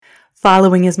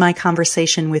Following is my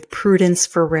conversation with Prudence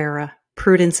Ferreira.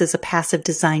 Prudence is a passive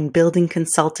design building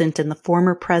consultant and the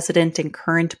former president and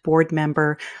current board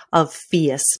member of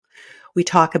FIAS. We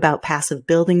talk about passive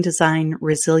building design,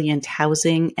 resilient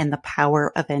housing, and the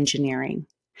power of engineering.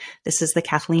 This is the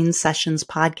Kathleen Sessions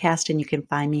podcast, and you can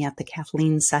find me at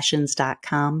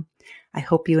thekathleenSessions.com. I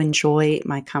hope you enjoy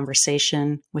my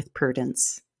conversation with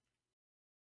Prudence.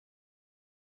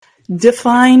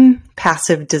 Define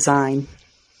passive design.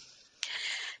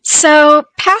 So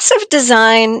passive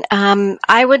design,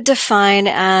 I would define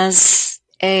as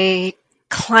a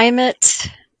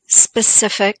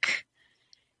climate-specific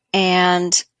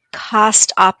and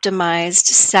cost-optimized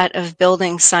set of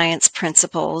building science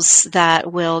principles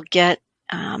that will get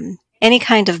any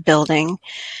kind of building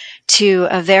to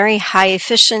a very high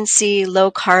efficiency,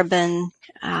 low carbon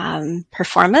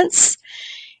performance,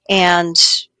 and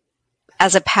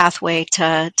as a pathway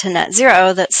to net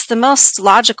zero that's the most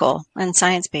logical and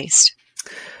science-based.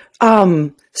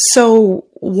 So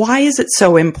why is it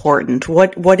so important?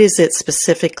 What is it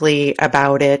specifically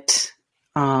about it?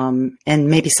 And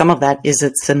maybe some of that is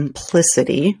its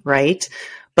simplicity, right?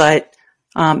 But,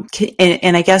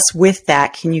 and I guess with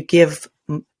that, can you give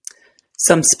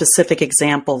some specific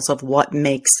examples of what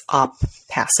makes up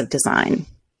passive design?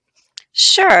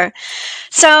 Sure.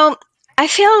 So I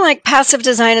feel like passive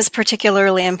design is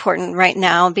particularly important right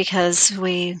now because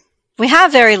we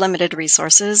have very limited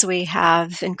resources. We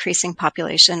have increasing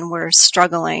population. We're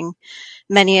struggling.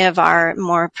 Many of our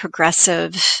more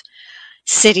progressive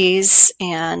cities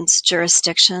and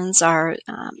jurisdictions are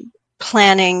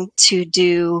planning to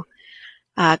do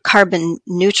carbon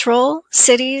neutral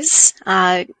cities.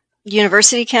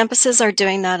 University campuses are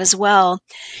doing that as well.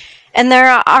 And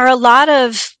there are a lot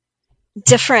of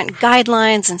different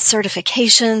guidelines and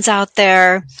certifications out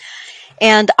there,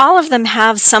 and all of them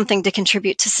have something to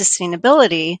contribute to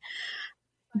sustainability.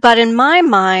 But in my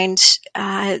mind,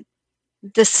 the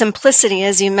simplicity,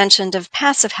 as you mentioned, of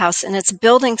Passive House and its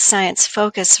building science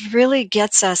focus really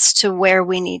gets us to where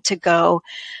we need to go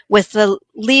with the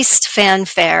least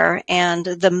fanfare and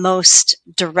the most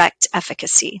direct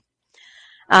efficacy.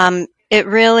 It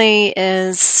really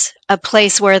is a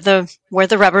place where the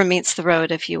rubber meets the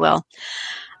road, if you will.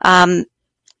 And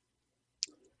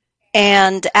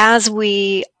as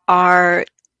we are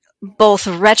both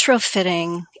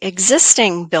retrofitting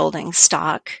existing building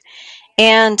stock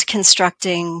and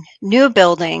constructing new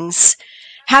buildings,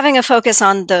 having a focus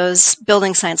on those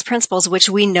building science principles, which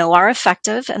we know are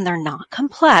effective and they're not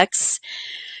complex,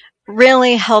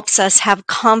 really helps us have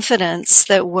confidence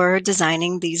that we're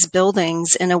designing these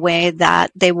buildings in a way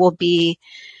that they will be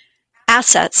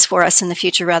assets for us in the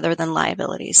future rather than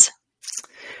liabilities.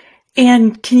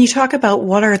 And can you talk about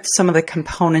what are some of the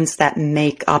components that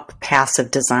make up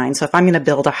passive design? So if I'm going to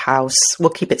build a house,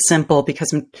 we'll keep it simple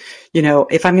because,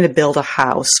 if I'm going to build a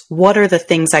house, what are the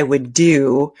things I would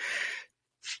do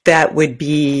that would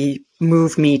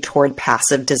move me toward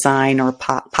passive design or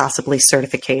possibly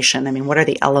certification? I mean, what are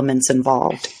the elements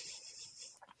involved?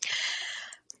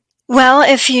 Well,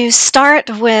 if you start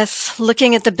with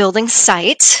looking at the building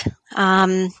site,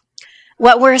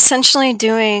 what we're essentially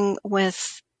doing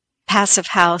with Passive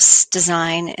House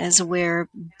design is we're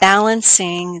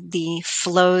balancing the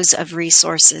flows of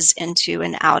resources into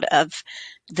and out of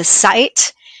the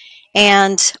site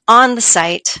and on the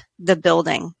site, the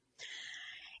building.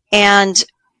 And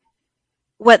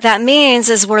what that means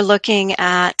is we're looking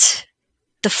at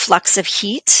the flux of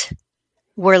heat.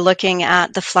 We're looking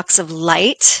at the flux of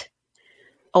light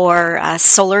or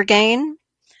solar gain.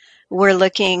 We're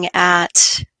looking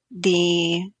at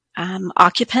the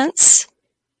occupants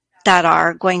that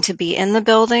are going to be in the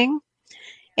building.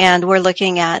 And we're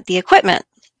looking at the equipment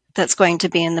that's going to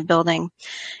be in the building.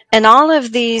 And all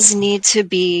of these need to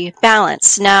be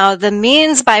balanced. Now, the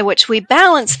means by which we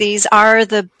balance these are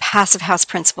the Passive House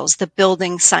principles, the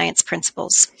building science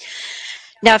principles.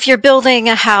 Now, if you're building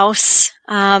a house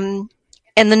in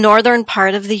the northern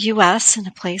part of the U.S., in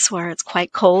a place where it's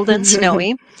quite cold and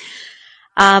snowy,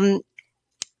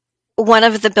 one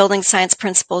of the building science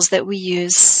principles that we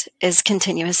use is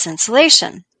continuous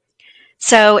insulation.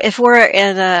 So if we're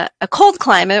in a cold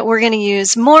climate, we're going to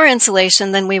use more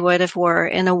insulation than we would if we're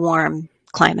in a warm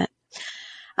climate.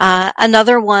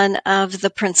 Another one of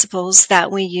the principles that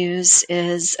we use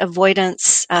is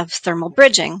avoidance of thermal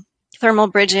bridging. Thermal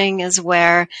bridging is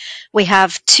where we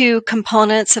have two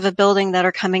components of a building that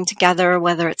are coming together,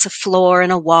 whether it's a floor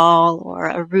and a wall or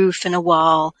a roof and a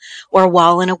wall or a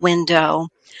wall and a window.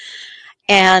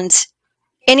 And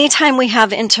anytime we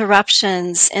have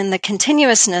interruptions in the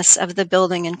continuousness of the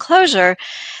building enclosure,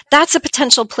 that's a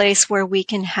potential place where we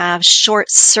can have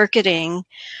short-circuiting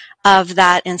of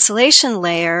that insulation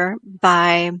layer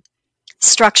by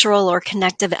structural or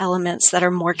connective elements that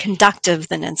are more conductive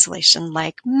than insulation,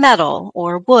 like metal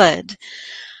or wood.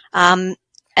 And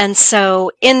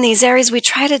so in these areas, we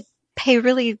try to pay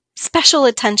really special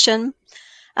attention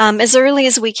as early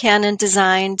as we can in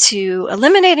design to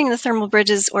eliminating the thermal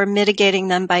bridges or mitigating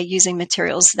them by using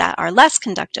materials that are less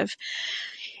conductive.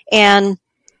 And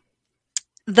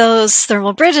those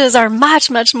thermal bridges are much,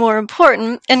 much more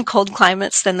important in cold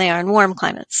climates than they are in warm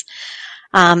climates.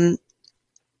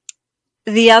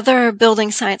 The other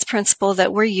building science principle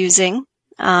that we're using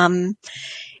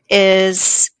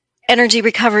is energy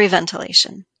recovery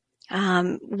ventilation.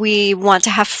 We want to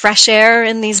have fresh air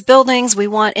in these buildings. We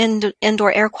want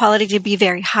indoor air quality to be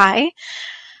very high.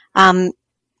 The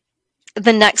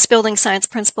next building science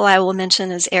principle I will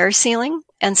mention is air sealing.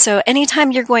 And so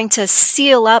anytime you're going to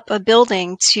seal up a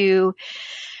building to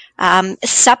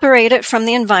separate it from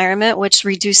the environment, which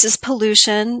reduces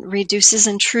pollution, reduces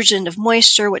intrusion of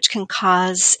moisture, which can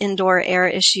cause indoor air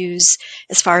issues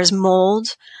as far as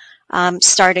mold,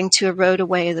 starting to erode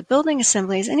away the building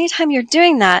assemblies. Anytime you're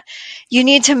doing that, you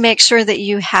need to make sure that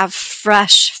you have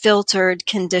fresh, filtered,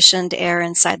 conditioned air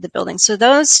inside the building. So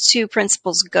those two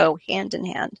principles go hand in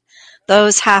hand.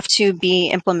 Those have to be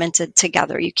implemented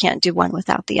together. You can't do one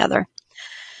without the other.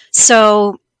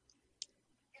 So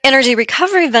energy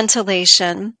recovery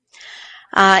ventilation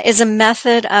is a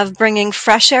method of bringing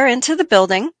fresh air into the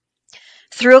building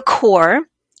through a core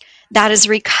that is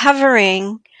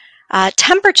recovering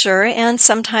temperature and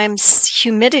sometimes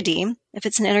humidity. If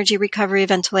it's an energy recovery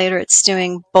ventilator, it's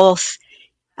doing both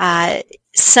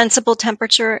sensible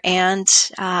temperature and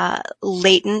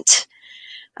latent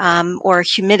or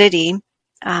humidity.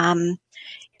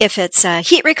 If it's a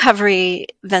heat recovery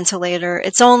ventilator,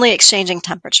 it's only exchanging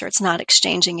temperature. It's not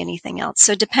exchanging anything else.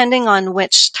 So depending on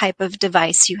which type of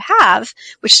device you have,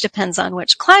 which depends on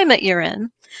which climate you're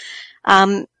in,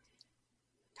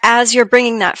 as you're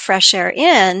bringing that fresh air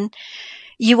in,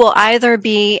 you will either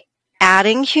be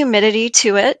adding humidity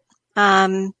to it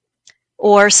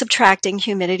or subtracting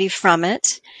humidity from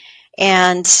it,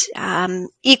 and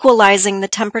equalizing the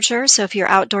temperature. So if your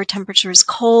outdoor temperature is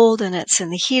cold and it's in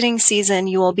the heating season,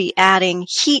 you will be adding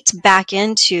heat back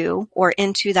into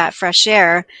that fresh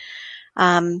air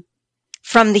from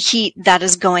the heat that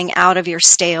is going out of your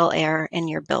stale air in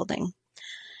your building.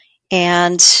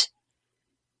 And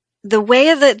the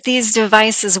way that these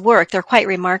devices work, they're quite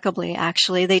remarkably,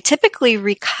 actually. They typically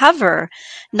recover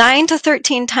 9 to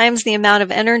 13 times the amount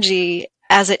of energy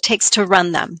as it takes to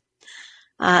run them.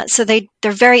 So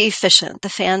they're very efficient. The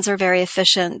fans are very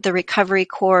efficient. The recovery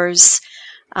cores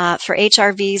for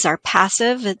HRVs are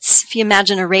passive. If you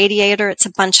imagine a radiator, it's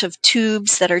a bunch of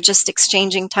tubes that are just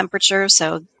exchanging temperature.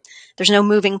 So there's no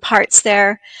moving parts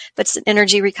there. But it's an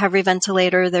energy recovery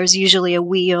ventilator. There's usually a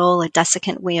wheel, a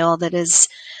desiccant wheel that is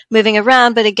moving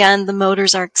around. But again, the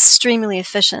motors are extremely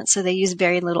efficient. So they use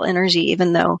very little energy,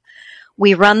 even though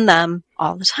we run them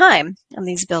all the time in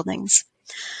these buildings.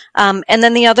 And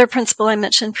then the other principle I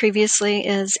mentioned previously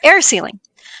is air sealing.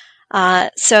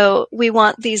 So we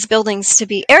want these buildings to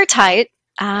be airtight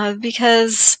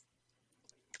because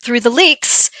through the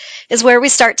leaks is where we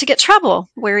start to get trouble.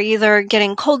 We're either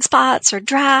getting cold spots or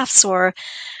drafts, or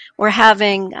we're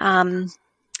having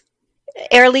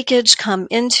air leakage come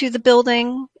into the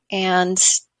building and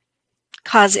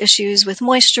cause issues with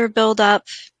moisture buildup,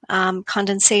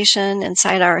 condensation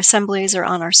inside our assemblies or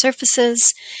on our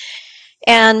surfaces.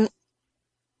 And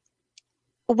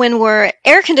when we're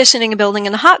air conditioning a building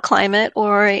in a hot climate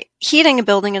or heating a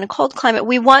building in a cold climate,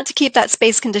 we want to keep that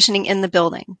space conditioning in the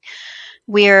building.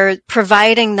 We're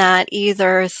providing that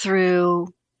either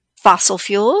through fossil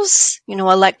fuels,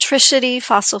 electricity,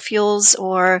 fossil fuels,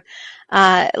 or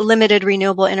limited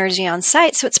renewable energy on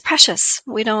site. So it's precious.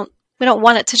 We don't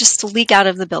want it to just leak out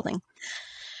of the building.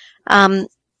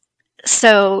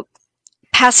 So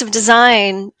passive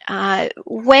design,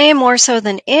 way more so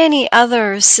than any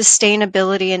other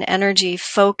sustainability and energy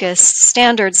focused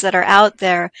standards that are out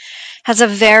there, has a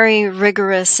very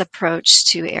rigorous approach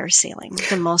to air sealing,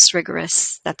 the most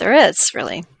rigorous that there is,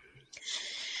 really.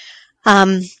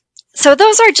 So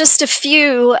those are just a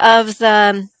few of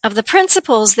the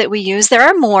principles that we use. There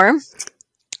are more.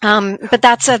 But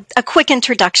that's a quick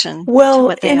introduction to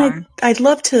what they are. I'd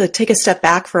love to take a step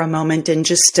back for a moment and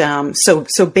just,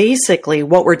 so basically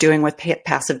what we're doing with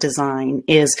passive design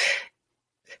is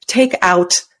take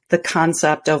out the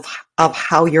concept of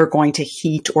how you're going to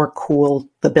heat or cool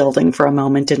the building for a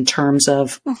moment in terms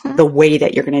of the way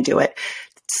that you're going to do it.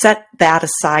 Set that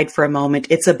aside for a moment.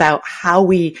 It's about how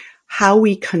we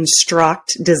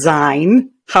construct, design,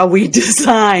 how we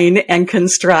design and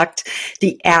construct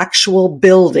the actual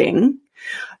building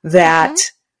that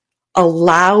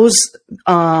allows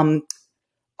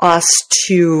us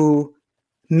to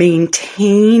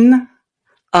maintain,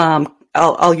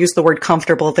 I'll use the word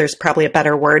comfortable, there's probably a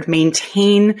better word,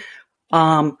 maintain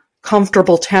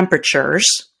comfortable temperatures,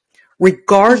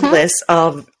 regardless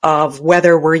of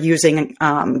whether we're using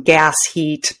gas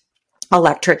heat,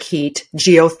 electric heat,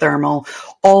 geothermal,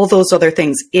 all those other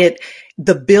things.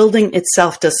 The building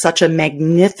itself does such a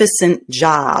magnificent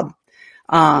job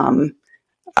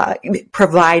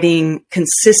providing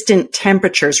consistent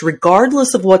temperatures,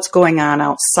 regardless of what's going on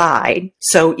outside.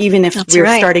 So even if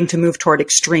we're starting to move toward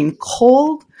extreme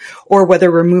cold, or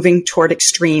whether we're moving toward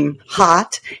extreme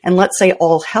hot, and let's say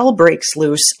all hell breaks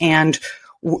loose and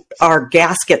our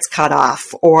gas gets cut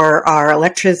off, or our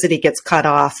electricity gets cut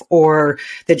off, or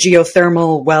the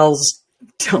geothermal wells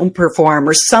don't perform,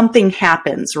 or something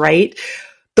happens, right?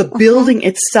 The building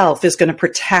itself is going to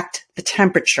protect the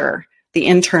temperature, the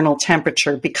internal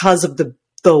temperature, because of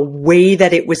the way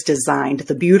that it was designed,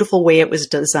 the beautiful way it was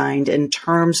designed in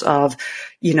terms of,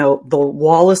 the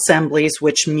wall assemblies,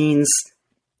 which means,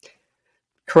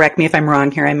 correct me if I'm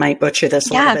wrong here, I might butcher this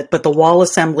a little bit, but the wall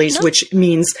assemblies, which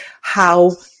means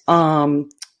how the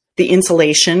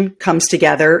insulation comes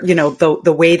together,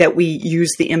 the way that we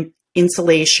use the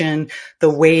insulation, the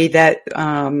way that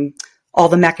all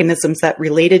the mechanisms that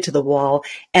related to the wall,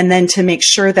 and then to make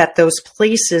sure that those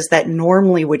places that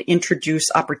normally would introduce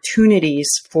opportunities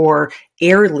for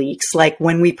air leaks, like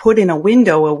when we put in a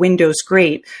window's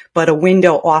great, but a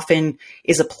window often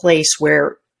is a place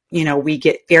where we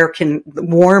get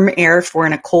warm air if we're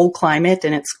in a cold climate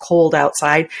and it's cold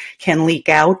outside, can leak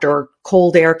out, or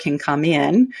cold air can come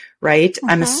in, right?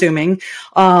 I'm assuming.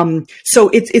 So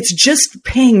it's just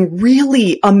paying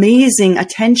really amazing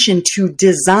attention to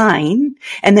design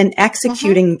and then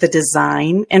executing the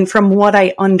design. And from what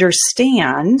I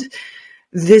understand,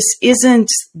 this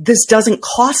doesn't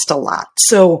cost a lot.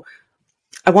 So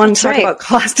I want to talk about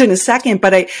cost in a second,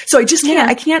 but I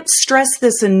can't stress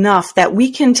this enough that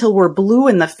we can, till we're blue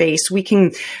in the face, we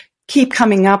can keep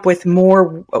coming up with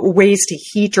more ways to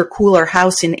heat or cool our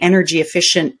house in energy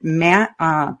efficient in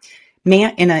an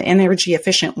energy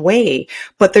efficient way.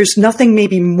 But there's nothing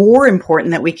maybe more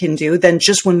important that we can do than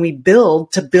just when we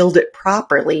build, to build it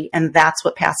properly. And that's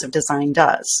what passive design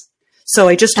does. So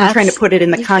I'm trying to put it in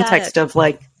the context of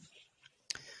like,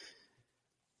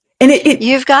 and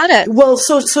you've got it. Well,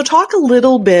 so talk a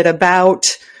little bit about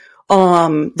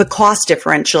the cost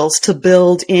differentials to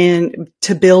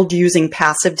build using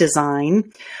passive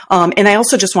design. And I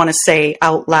also just want to say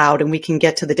out loud, and we can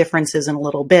get to the differences in a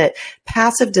little bit.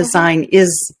 Passive design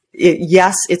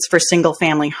yes, it's for single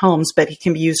family homes, but it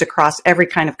can be used across every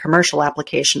kind of commercial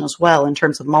application as well, in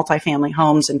terms of multifamily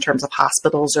homes, in terms of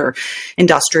hospitals or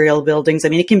industrial buildings. I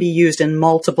mean, it can be used in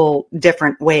multiple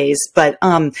different ways, but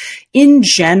in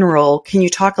general, can you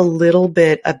talk a little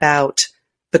bit about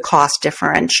the cost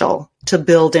differential to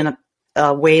build in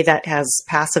a way that has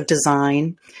passive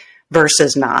design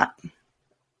versus not?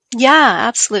 Yeah,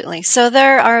 absolutely. So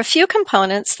there are a few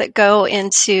components that go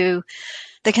into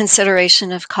the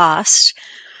consideration of cost.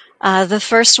 The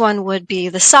first one would be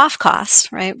the soft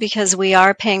cost, right? Because we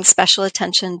are paying special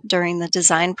attention during the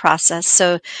design process.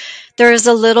 So there is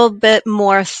a little bit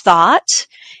more thought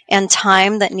and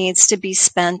time that needs to be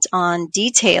spent on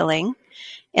detailing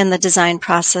in the design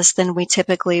process than we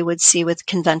typically would see with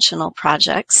conventional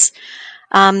projects.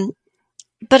 But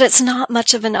it's not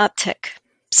much of an uptick.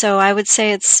 So I would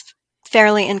say it's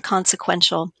fairly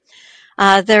inconsequential.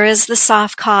 There is the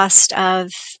soft cost of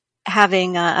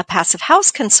having a passive house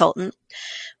consultant,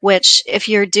 which if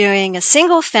you're doing a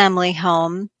single family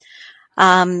home,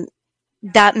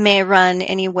 that may run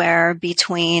anywhere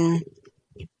between,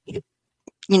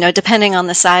 depending on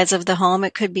the size of the home,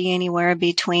 it could be anywhere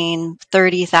between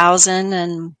 $30,000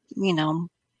 and,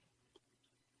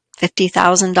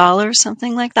 $50,000,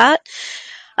 something like that.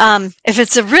 If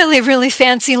it's a really, really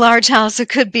fancy large house, it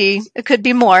could be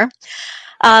more.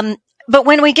 But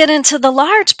when we get into the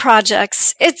large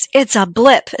projects, it's a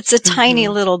blip. It's a tiny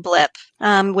little blip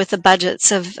with the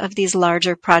budgets of these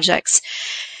larger projects.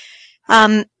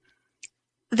 There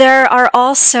are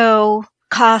also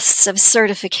costs of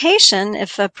certification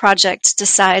if a project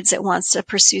decides it wants to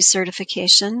pursue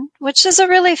certification, which is a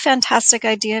really fantastic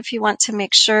idea if you want to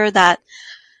make sure that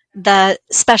the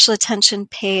special attention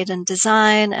paid in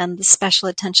design and the special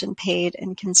attention paid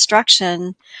in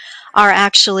construction are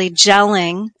actually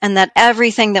gelling, and that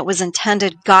everything that was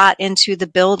intended got into the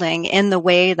building in the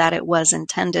way that it was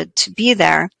intended to be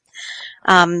there.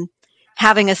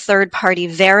 Having a third party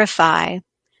verify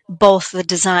both the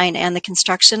design and the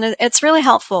construction, it's really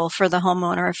helpful for the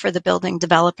homeowner, for the building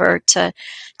developer to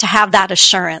have that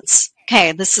assurance.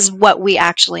 Okay, this is what we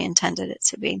actually intended it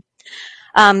to be.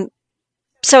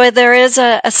 So there is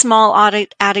a small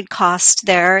added cost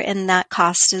there, and that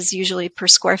cost is usually per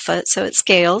square foot, so it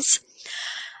scales.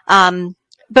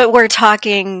 But we're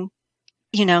talking,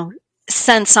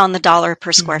 cents on the dollar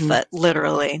per square foot,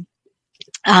 literally.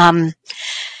 And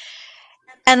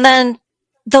then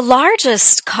the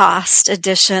largest cost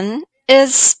addition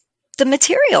is the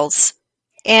materials.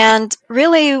 And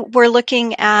really, we're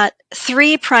looking at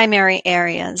 3 primary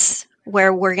areas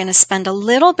where we're going to spend a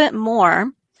little bit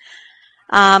more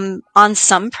on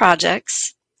some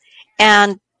projects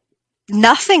and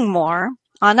nothing more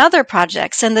on other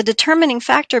projects. And the determining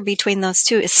factor between those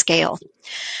two is scale.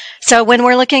 So when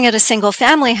we're looking at a single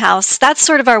family house, that's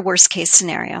sort of our worst case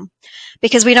scenario,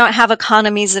 because we don't have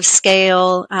economies of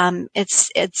scale.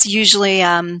 It's usually,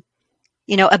 a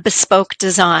bespoke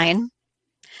design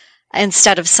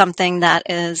instead of something that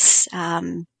is,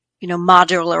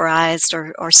 modularized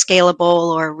or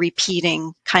scalable or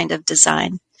repeating kind of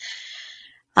design.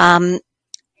 And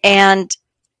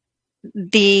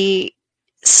the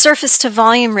surface to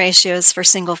volume ratios for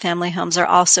single family homes are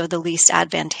also the least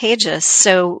advantageous.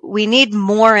 So we need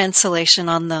more insulation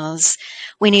on those.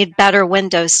 We need better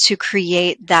windows to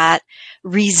create that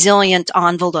resilient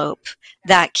envelope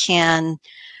that can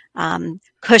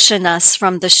cushion us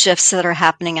from the shifts that are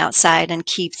happening outside and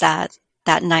keep that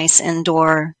nice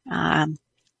indoor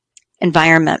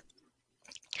environment.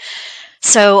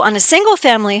 So on a single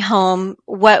family home,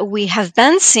 what we have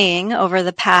been seeing over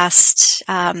the past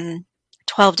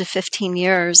 12 to 15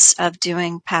 years of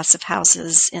doing passive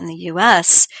houses in the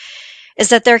US is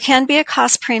that there can be a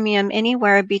cost premium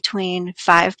anywhere between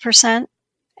 5%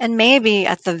 and maybe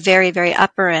at the very, very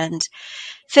upper end,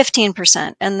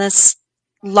 15%. And this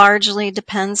largely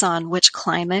depends on which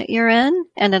climate you're in,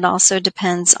 and it also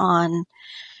depends on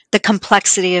the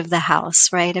complexity of the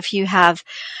house, right? If you have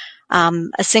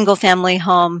a single family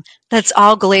home that's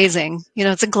all glazing,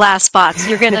 it's a glass box,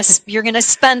 you're gonna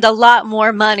spend a lot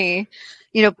more money,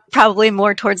 probably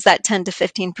more towards that 10 to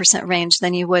 15% range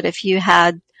than you would if you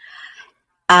had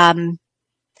an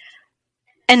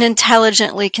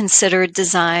intelligently considered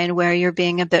design where you're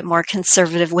being a bit more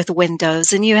conservative with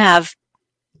windows, and you have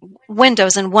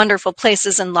windows in wonderful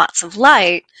places and lots of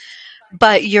light,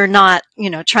 but you're not,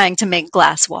 trying to make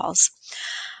glass walls.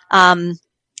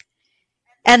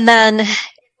 And then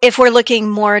if we're looking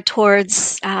more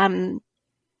towards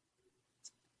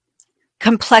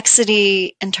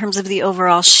complexity in terms of the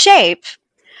overall shape,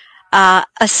 a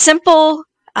simple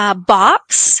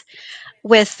box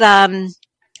with a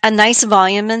nice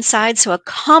volume inside, so a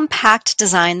compact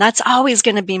design, that's always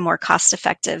going to be more cost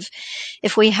effective.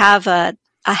 If we have a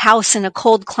house in a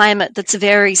cold climate that's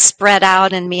very spread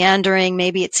out and meandering,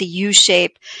 maybe it's a U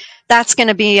shape, that's going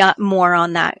to be more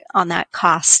on that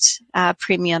cost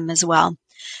premium as well.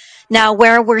 Now,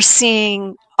 where we're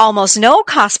seeing almost no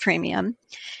cost premium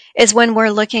is when we're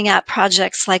looking at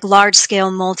projects like large-scale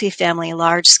multifamily,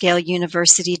 large-scale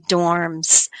university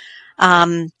dorms,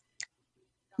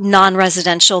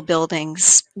 non-residential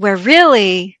buildings, where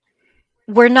really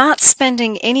we're not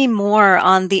spending any more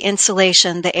on the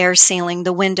insulation, the air sealing,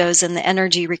 the windows, and the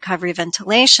energy recovery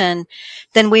ventilation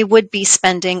than we would be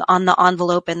spending on the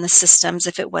envelope and the systems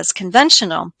if it was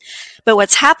conventional. But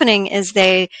what's happening is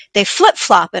they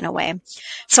flip-flop in a way.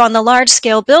 So on the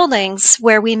large-scale buildings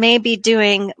where we may be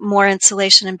doing more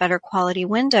insulation and better quality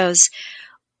windows,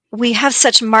 we have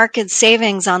such marked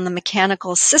savings on the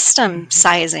mechanical system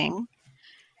sizing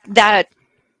that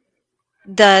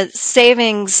the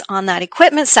savings on that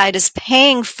equipment side is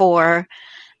paying for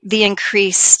the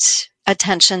increased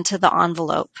attention to the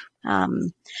envelope.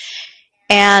 And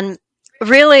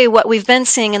really what we've been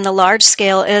seeing in the large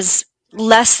scale is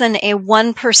less than a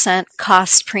 1%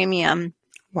 cost premium.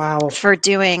 Wow. For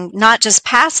doing not just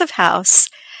passive house,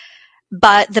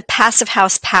 but the passive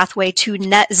house pathway to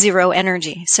net zero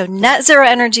energy. So net zero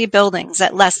energy buildings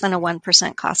at less than a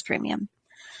 1% cost premium.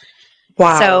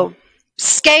 Wow. So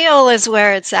scale is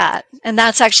where it's at. And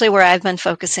that's actually where I've been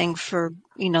focusing for,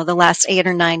 the last 8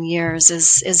 or 9 years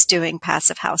is doing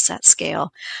passive house at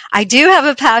scale. I do have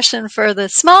a passion for the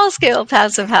small scale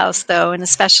passive house though, and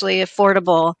especially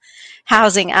affordable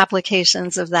housing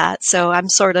applications of that. So I'm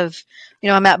sort of,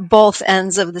 I'm at both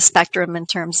ends of the spectrum in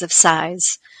terms of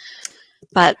size.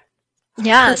 But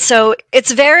yeah, so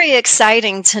it's very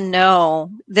exciting to know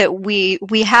that we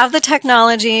have the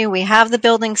technology, we have the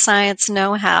building science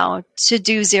know-how to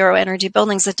do zero energy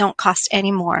buildings that don't cost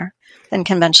any more than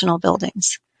conventional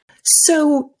buildings.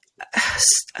 So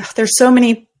there's so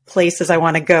many places I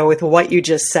want to go with what you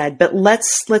just said, but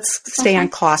let's stay on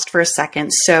cost for a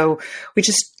second. So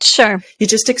Sure. you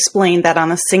just explained that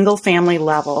on a single family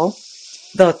level,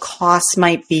 the costs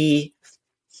might be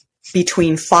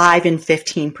between 5 and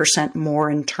 15% more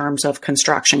in terms of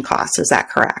construction costs. Is that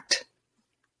correct?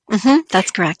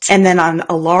 That's correct. And then on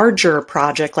a larger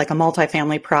project, like a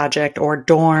multifamily project or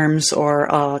dorms or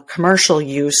a commercial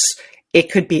use,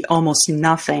 it could be almost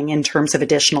nothing in terms of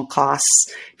additional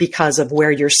costs because of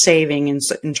where you're saving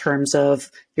in terms of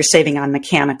you're saving on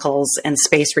mechanicals and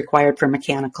space required for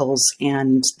mechanicals.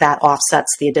 And that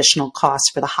offsets the additional costs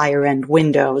for the higher end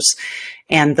windows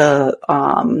and the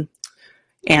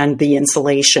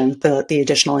insulation, the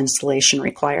additional insulation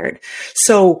required.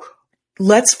 So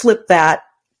let's flip that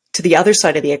to the other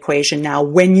side of the equation now.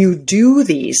 When you do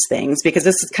these things, because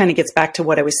this kind of gets back to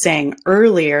what I was saying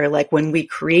earlier, like when we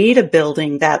create a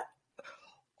building that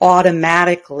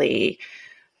automatically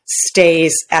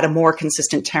stays at a more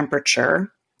consistent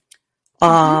temperature,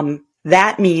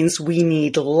 that means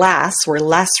we're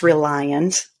less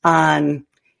reliant on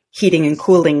heating and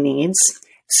cooling needs.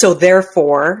 So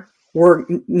therefore,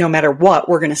 no matter what,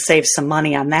 we're going to save some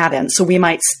money on that end. So we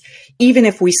might, even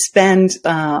if we spend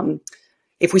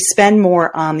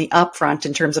more on the upfront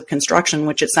in terms of construction,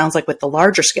 which it sounds like with the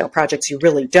larger scale projects, you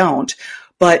really don't,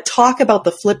 but talk about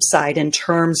the flip side in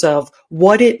terms of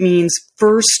what it means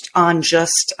first on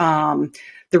just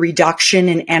the reduction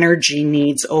in energy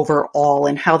needs overall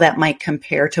and how that might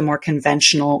compare to more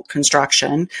conventional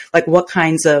construction. Like what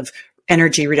kinds of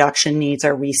energy reduction needs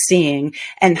are we seeing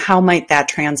and how might that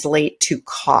translate to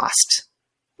cost?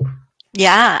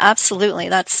 Yeah, absolutely.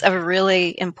 That's a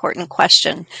really important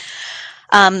question.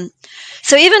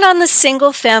 So even on the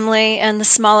single family and the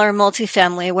smaller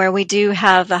multifamily where we do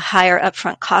have a higher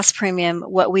upfront cost premium,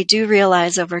 what we do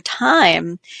realize over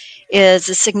time is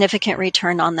a significant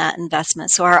return on that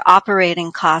investment. So our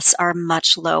operating costs are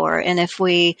much lower. And if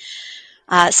we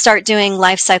start doing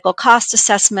life cycle cost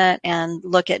assessment and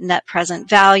look at net present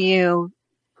value,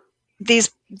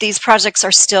 these projects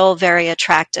are still very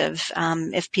attractive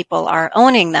if people are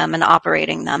owning them and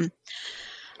operating them.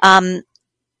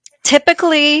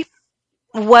 Typically,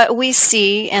 what we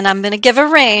see, and I'm going to give a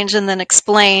range and then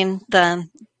explain the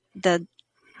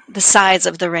size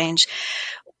of the range.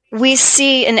 We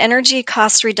see an energy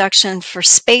cost reduction for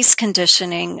space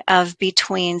conditioning of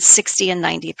between 60 and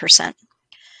 90%.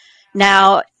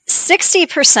 Now,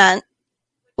 60%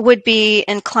 would be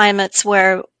in climates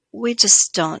where we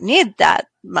just don't need that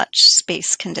much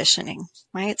space conditioning,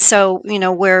 right? So, we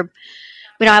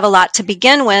don't have a lot to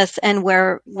begin with, and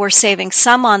we're saving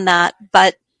some on that,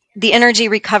 but the energy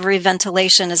recovery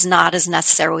ventilation is not as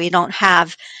necessary. We don't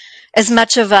have as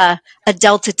much of a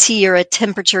delta T or a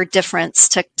temperature difference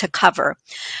to cover.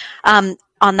 On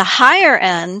the higher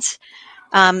end,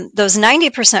 those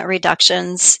 90%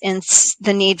 reductions in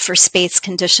the need for space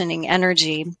conditioning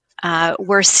energy,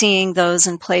 we're seeing those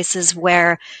in places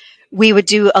where we would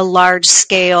do a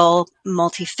large-scale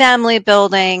multifamily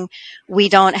building. We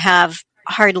don't have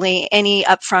hardly any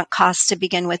upfront costs to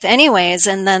begin with anyways,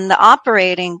 and then the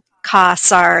operating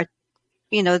costs are,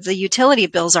 the utility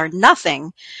bills are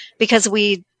nothing because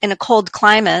in a cold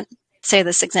climate, say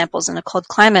this example is in a cold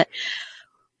climate,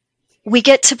 we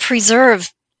get to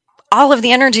preserve all of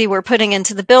the energy we're putting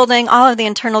into the building, all of the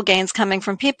internal gains coming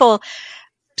from people.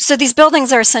 So these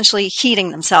buildings are essentially heating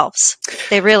themselves.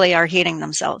 They really are heating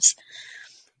themselves.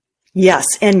 Yes,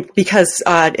 and because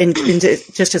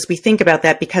just as we think about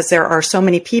that, because there are so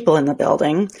many people in the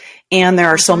building, and there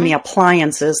are so many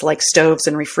appliances like stoves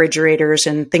and refrigerators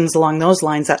and things along those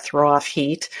lines that throw off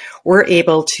heat, we're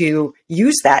able to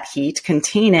use that heat,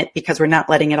 contain it, because we're not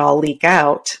letting it all leak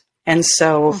out. And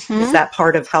so, is that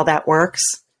part of how that works?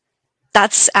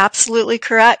 That's absolutely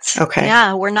correct. Okay.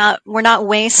 Yeah, we're not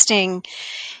wasting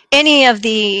any of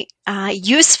the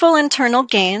useful internal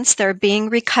gains. They're being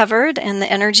recovered in the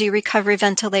energy recovery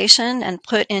ventilation and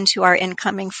put into our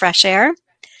incoming fresh air.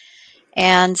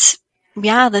 And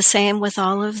yeah, the same with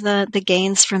all of the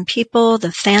gains from people,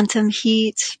 the phantom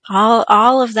heat,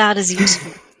 all of that is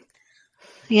useful.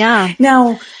 Yeah.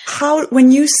 Now,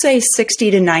 when you say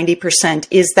 60 to 90%,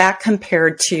 is that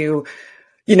compared to,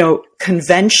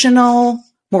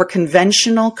 more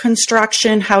conventional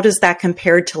construction? How does that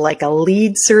compare to like a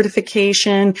LEED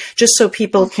certification? Just so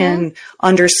people can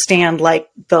understand like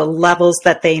the levels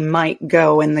that they might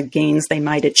go and the gains they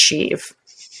might achieve.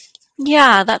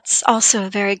 Yeah, that's also a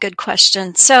very good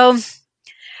question. So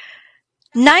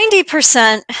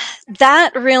 90%,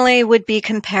 that really would be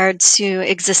compared to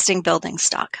existing building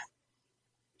stock.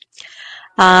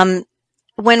 When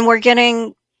we're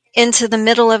getting into the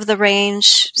middle of the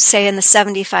range, say in the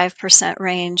 75%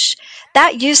 range.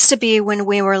 That used to be when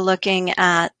we were looking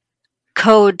at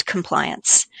code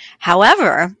compliance.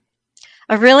 However,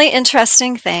 a really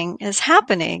interesting thing is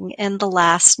happening in the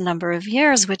last number of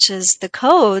years, which is the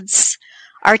codes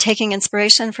are taking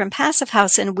inspiration from Passive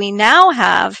House, and we now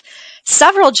have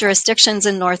several jurisdictions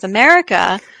in North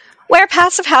America where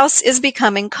Passive House is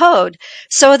becoming code.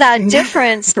 So that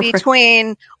difference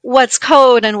between what's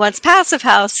code and what's Passive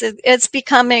House, it's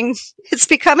becoming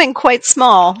quite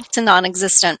small to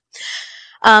non-existent.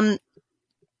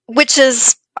 Which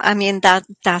is, I mean,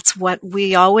 that's what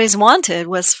we always wanted,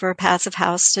 was for Passive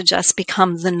House to just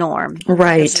become the norm.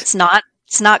 Right. Because it's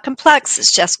not complex,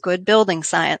 it's just good building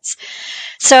science.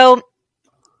 So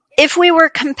if we were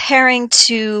comparing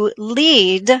to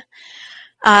LEED,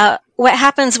 what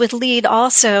happens with LEED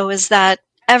also is that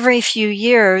every few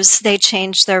years they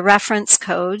change their reference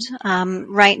code.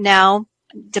 Right now,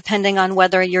 depending on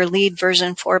whether you're LEED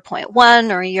version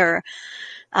 4.1 or you're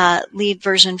LEED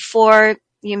version 4,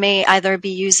 you may either be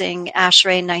using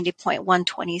ASHRAE 90.1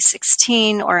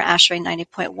 2016 or ASHRAE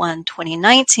 90.1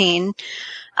 2019.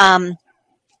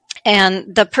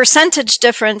 And the percentage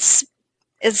difference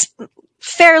is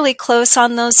fairly close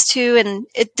on those two, and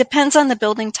it depends on the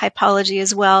building typology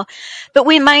as well. But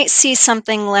we might see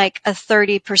something like a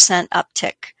 30%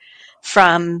 uptick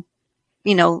from,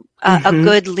 a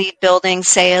good LEED building,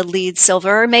 say a LEED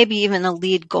silver, or maybe even a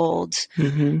LEED gold,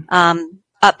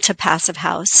 up to Passive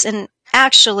House. And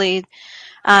actually,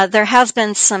 there has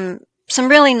been some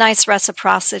really nice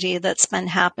reciprocity that's been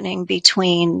happening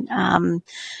between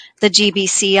the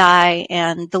GBCI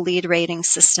and the LEED rating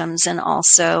systems, and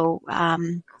also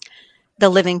the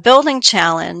Living Building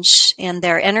Challenge and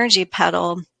their energy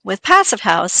pedal with Passive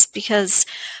House, because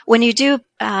when you do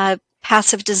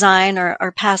passive design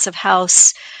or Passive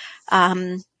House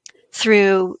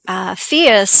through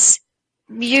FIAS,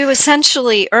 you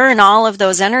essentially earn all of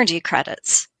those energy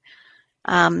credits.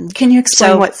 Can you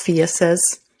explain what FIAS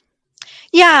is?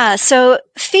 Yeah, so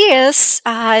FIAS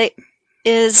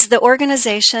is the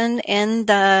organization in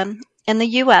the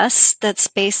U.S. that's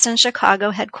based in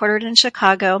Chicago, headquartered in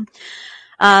Chicago,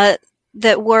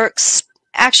 that works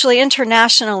actually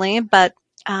internationally, but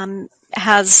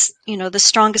has the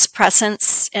strongest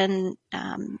presence in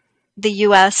the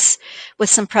U.S.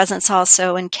 with some presence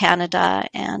also in Canada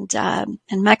and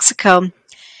in Mexico,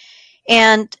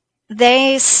 and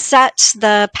they set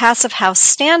the Passive House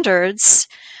standards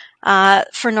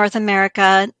for North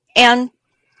America and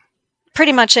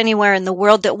pretty much anywhere in the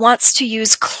world that wants to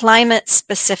use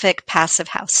climate-specific Passive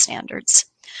House standards.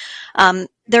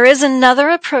 There is another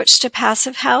approach to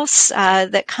Passive House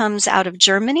that comes out of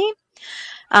Germany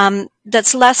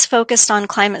that's less focused on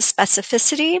climate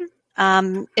specificity.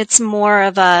 It's more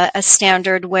of a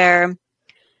standard where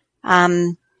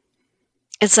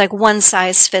it's like one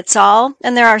size fits all,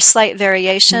 and there are slight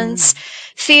variations.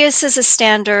 FIAS is a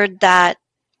standard that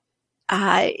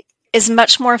is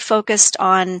much more focused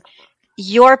on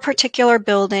your particular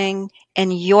building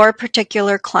and your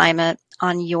particular climate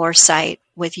on your site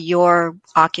with your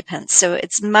occupants. So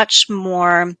it's much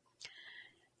more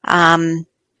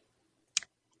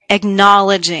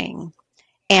acknowledging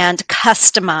and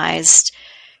customized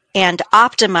and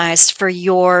optimized for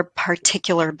your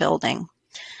particular building.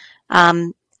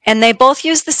 And they both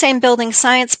use the same building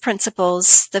science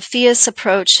principles. The FIAS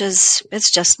approach is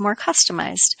just more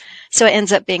customized, so it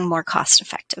ends up being more cost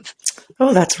effective.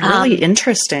 Oh, that's really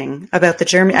interesting about the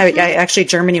Germany. Actually,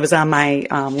 Germany was on my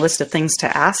list of things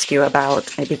to ask you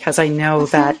about, because I know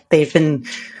that they've been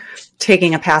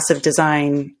taking a passive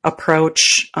design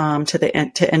approach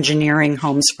to engineering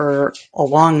homes for a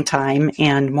long time,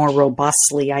 and more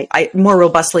robustly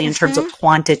in terms of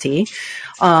quantity.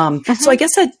 So I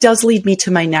guess that does lead me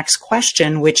to my next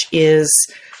question, which is,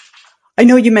 I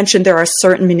know you mentioned there are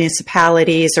certain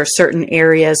municipalities or certain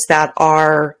areas that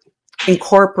are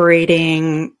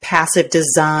incorporating passive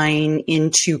design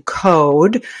into the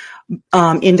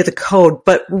code.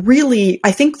 But really,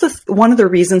 I think one of the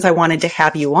reasons I wanted to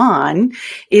have you on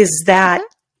is that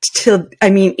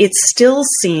it still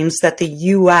seems that the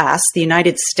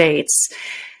United States,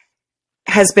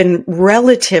 has been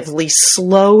relatively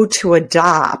slow to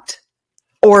adopt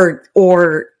or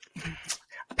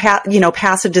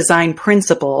passive design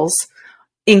principles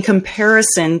in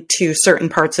comparison to certain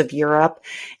parts of Europe,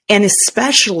 and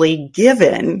especially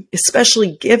given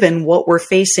what we're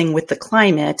facing with the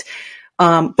climate,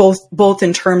 both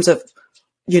in terms of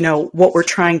what we're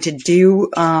trying to do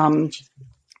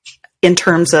in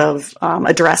terms of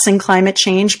addressing climate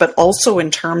change, but also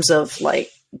in terms of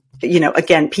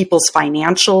again, people's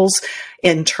financials,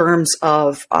 in terms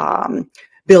of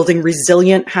building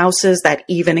resilient houses that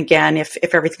even again, if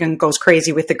everything goes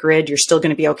crazy with the grid, you're still going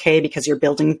to be okay because your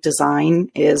building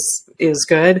design is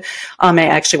good. I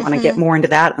actually want to get more into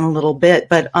that in a little bit,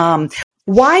 but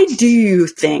why do you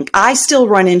think I still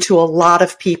run into a lot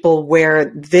of people where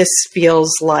this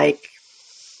feels like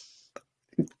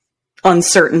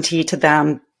uncertainty to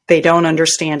them? They don't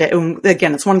understand it. And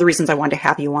again, it's one of the reasons I wanted to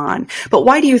have you on. But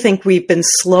why do you think we've been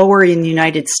slower in the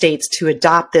United States to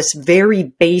adopt this very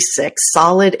basic,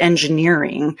 solid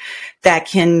engineering that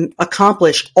can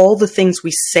accomplish all the things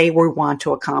we say we want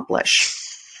to accomplish?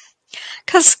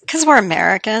 Because we're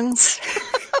Americans.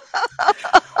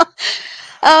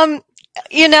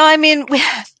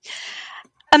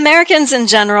 Americans in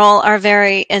general are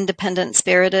very independent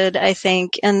spirited, I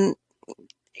think. And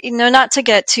not to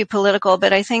get too political,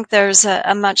 but I think there's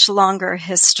a much longer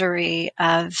history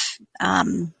of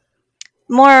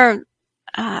more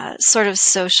sort of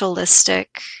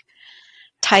socialistic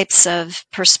types of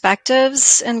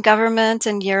perspectives in government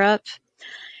in Europe.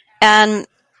 And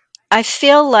I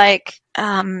feel like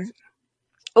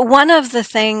one of the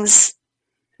things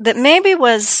that maybe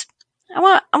was,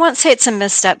 I won't say it's a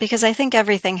misstep, because I think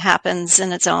everything happens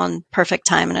in its own perfect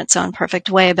time, in its own perfect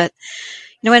way, but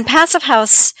when Passive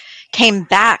House came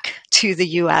back to the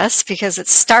U.S., because it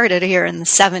started here in the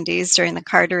 70s during the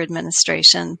Carter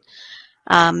administration,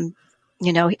 and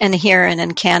here and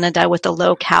in Canada with the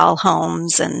locale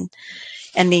homes and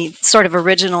the sort of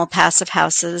original passive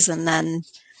houses. And then,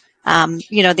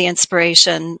 the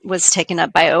inspiration was taken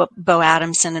up by Bo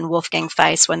Adamson and Wolfgang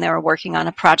Feist when they were working on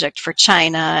a project for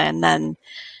China. And then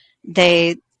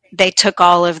they took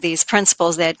all of these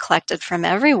principles they had collected from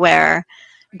everywhere,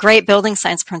 great building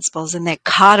science principles, and they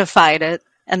codified it.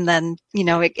 And then,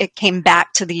 it came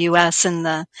back to the U.S. in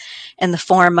the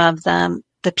form of the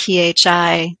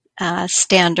PHI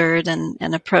standard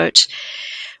and approach.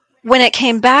 When it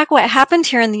came back, what happened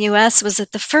here in the U.S. was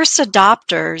that the first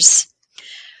adopters,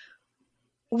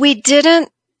 we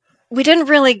didn't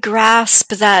really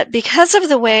grasp that because of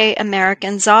the way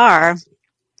Americans are.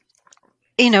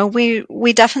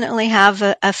 We definitely have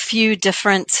a few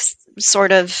different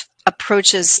sort of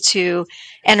approaches to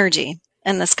energy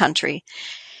in this country.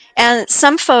 And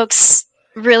some folks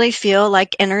really feel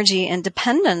like energy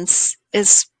independence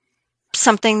is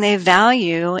something they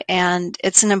value, and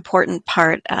it's an important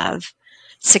part of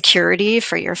security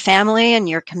for your family and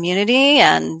your community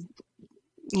and,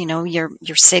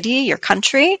 your city, your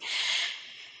country.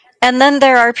 And then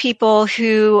there are people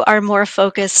who are more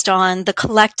focused on the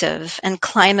collective and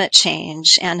climate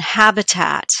change and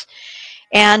habitat.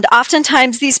 And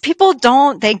oftentimes these people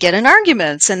they get in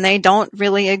arguments and they don't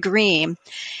really agree.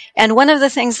 And one of the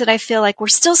things that I feel like we're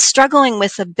still struggling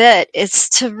with a bit is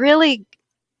to really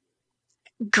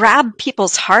grab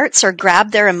people's hearts or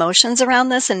grab their emotions around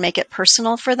this and make it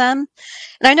personal for them.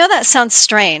 And I know that sounds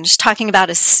strange, talking about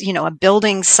a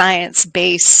building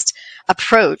science-based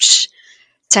approach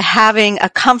to having a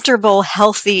comfortable,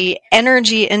 healthy,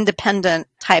 energy independent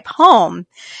type home.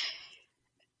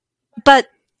 But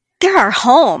they're our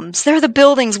homes. They're the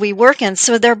buildings we work in.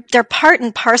 So they're part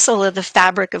and parcel of the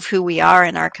fabric of who we are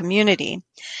in our community.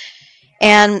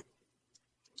 And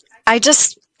I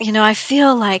just, I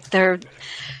feel like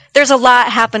there's a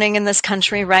lot happening in this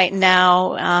country right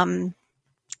now.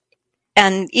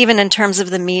 And even in terms of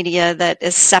the media that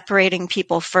is separating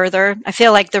people further, I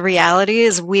feel like the reality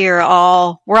is we're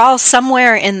all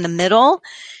somewhere in the middle,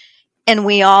 and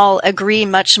we all agree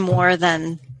much more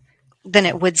than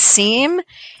it would seem.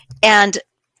 And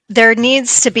there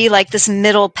needs to be like this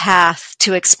middle path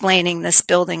to explaining this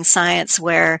building science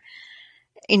where,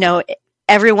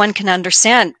 everyone can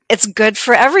understand. It's good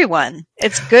for everyone.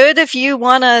 It's good if you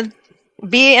want to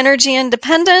be energy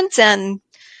independent and,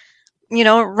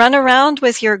 run around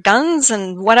with your guns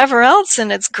and whatever else.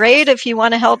 And it's great if you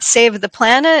want to help save the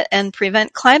planet and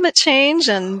prevent climate change.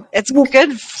 And it's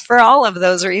good for all of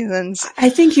those reasons. I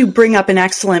think you bring up an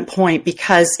excellent point,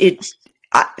 because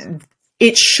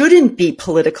it shouldn't be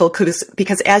political,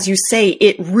 because as you say,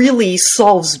 it really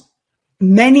solves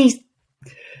many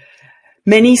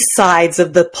sides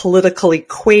of the political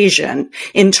equation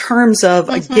in terms of,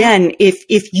 again,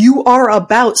 if you are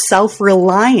about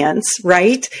self-reliance,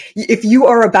 right? If you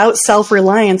are about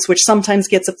self-reliance, which sometimes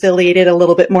gets affiliated a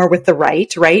little bit more with the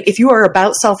right? If you are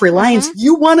about self-reliance,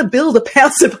 you want to build a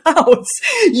passive house.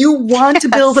 You want to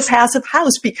build a passive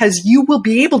house because you will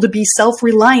be able to be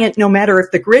self-reliant no matter if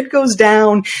the grid goes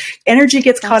down, energy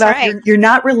gets cut off. Right. You're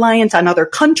not reliant on other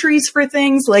countries for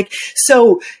things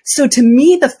so to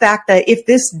me, the fact that if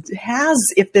this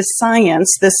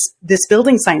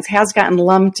building science has gotten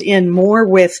lumped in more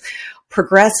with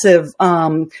progressive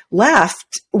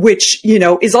left, which, you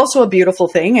know, is also a beautiful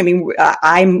thing. I mean,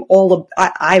 I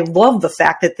love the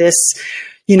fact that this,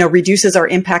 you know, reduces our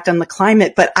impact on the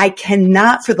climate, but I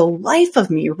cannot for the life of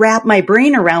me wrap my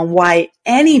brain around why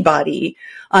anybody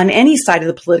on any side of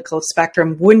the political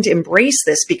spectrum wouldn't embrace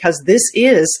this, because this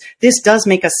does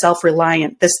make us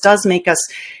self-reliant. This does make us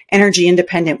energy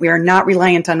independent. We are not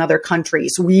reliant on other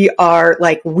countries. We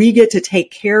get to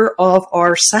take care of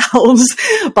ourselves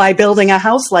by building a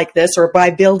house like this, or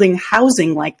by building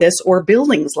housing like this, or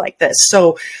buildings like this.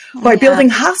 So by building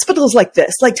hospitals like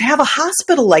this, like to have a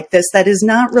hospital like this that is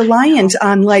not reliant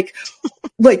on like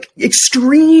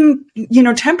extreme, you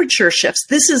know, temperature shifts.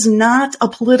 This is not a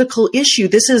political issue.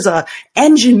 This is a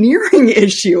engineering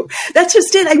issue. That's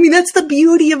just it. I mean, that's the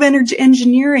beauty of energy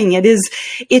engineering.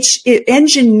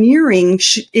 Engineering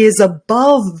is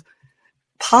above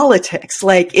politics.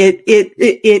 Like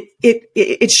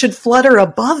it should flutter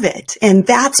above it. And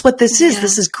that's what this is.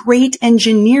 This is great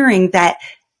engineering that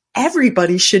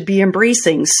everybody should be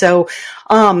embracing. So,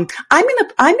 I'm going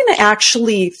to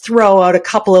actually throw out a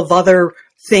couple of other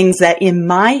things that in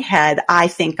my head, I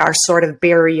think are sort of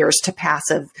barriers to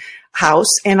passive house.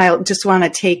 And I just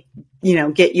want to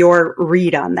get your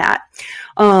read on that.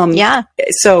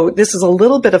 So this is a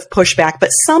little bit of pushback, but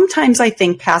sometimes I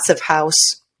think passive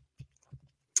house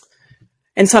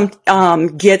and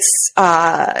gets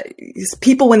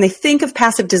people, when they think of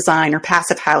passive design or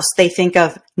passive house, they think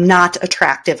of not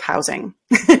attractive housing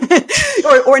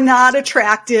or not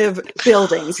attractive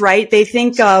buildings, right? They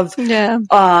think of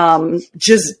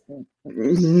just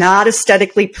not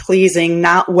aesthetically pleasing,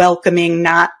 not welcoming,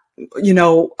 not,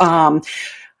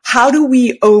 how do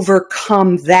we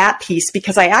overcome that piece?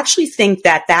 Because I actually think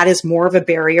that is more of a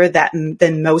barrier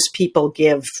than most people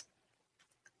give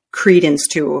credence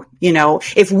to.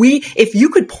 If you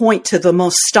could point to the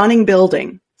most stunning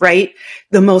building, right?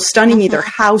 The most stunning either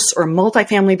house or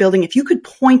multifamily building, if you could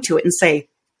point to it and say,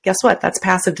 guess what? That's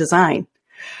passive design.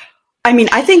 I mean,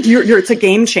 I think it's a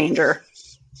game changer.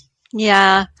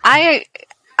 Yeah. I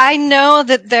know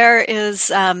that there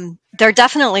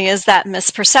definitely is that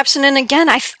misperception. And again,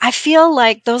 I feel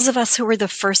like those of us who were the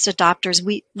first adopters,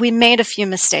 we made a few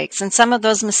mistakes. And some of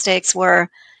those mistakes were,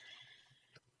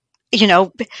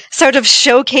 sort of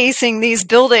showcasing these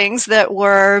buildings that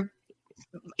were,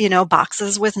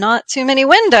 boxes with not too many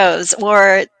windows,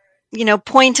 or,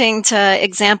 pointing to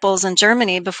examples in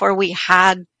Germany before we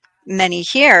had many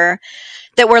here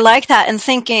that were like that, and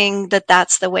thinking that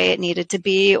that's the way it needed to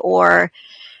be, or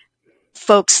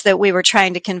folks that we were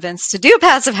trying to convince to do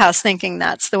passive house thinking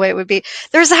that's the way it would be.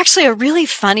 There's actually a really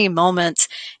funny moment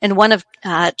in one of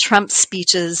Trump's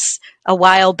speeches a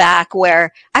while back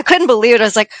where I couldn't believe it. I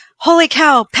was like, holy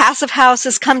cow, passive house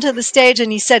has come to the stage.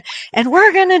 And he said, and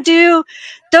we're going to do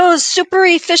those super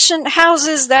efficient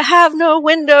houses that have no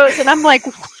windows. And I'm like,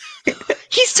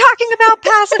 he's talking about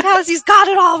passive house. He's got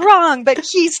it all wrong, but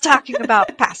he's talking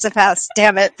about passive house.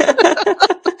 Damn it.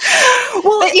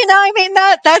 Well,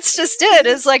 but that's just it.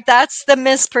 It's like, that's the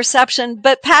misperception.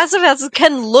 But passive houses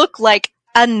can look like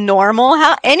a normal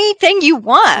house, anything you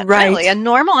want, right? Really, a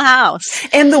normal house.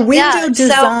 And the window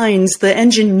designs, the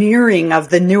engineering of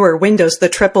the newer windows, the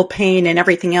triple pane and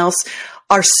everything else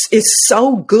is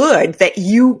so good that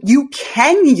you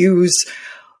can use,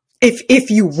 if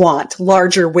you want,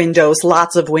 larger windows,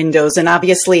 lots of windows. And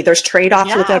obviously there's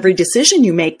trade-offs with every decision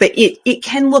you make, but it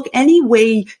can look any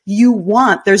way you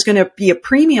want. There's going to be a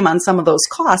premium on some of those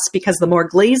costs, because the more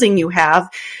glazing you have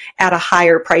at a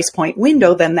higher price point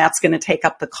window, then that's going to take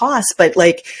up the cost. But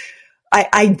like,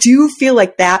 I do feel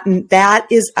like that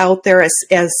is out there as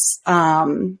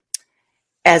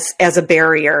a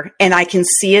barrier. And I can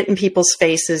see it in people's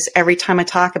faces every time I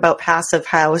talk about passive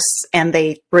house, and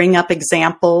they bring up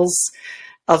examples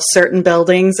of certain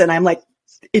buildings. And I'm like,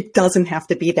 it doesn't have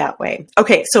to be that way.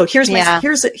 Okay. So here's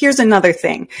another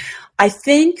thing. I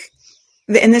think,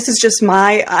 and this is just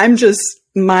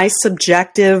my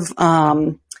subjective,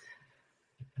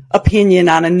 opinion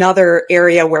on another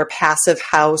area where passive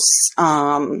house,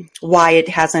 why it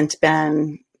hasn't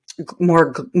been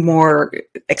more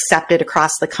accepted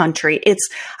across the country.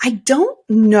 I don't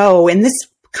know, and this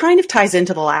kind of ties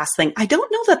into the last thing. I don't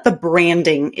know that the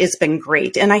branding has been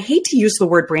great. And I hate to use the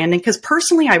word branding, because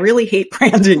personally, I really hate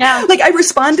branding. Yeah. Like, I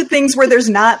respond to things where there's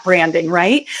not branding,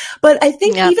 right? But I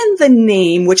think even the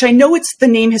name, which I know the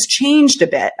name has changed a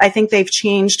bit. I think they've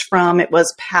changed from, it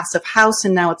was passive house,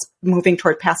 and now it's moving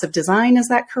toward passive design. Is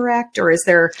that correct? Or is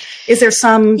there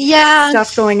some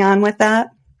stuff going on with that?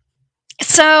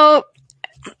 So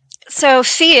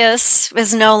PHIUS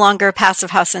is no longer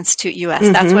Passive House Institute US.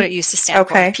 Mm-hmm. That's what it used to stand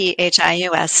for,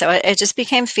 PHIUS. So it just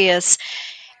became PHIUS.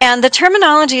 And the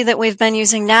terminology that we've been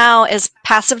using now is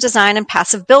passive design and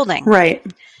passive building. Right.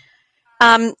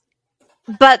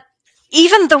 But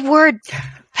even the word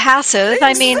passive, Exactly.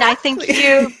 I mean, I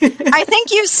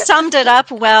think you summed it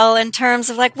up well in terms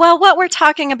of like, well, what we're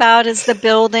talking about is the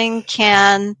building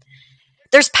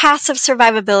there's passive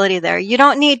survivability there. You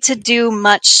don't need to do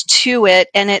much to it,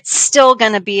 and it's still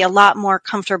going to be a lot more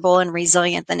comfortable and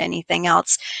resilient than anything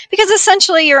else. Because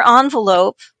essentially your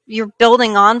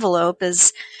building envelope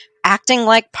is acting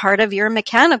like part of your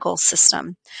mechanical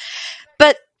system.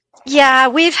 But yeah,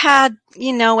 we've had,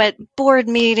 at board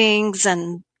meetings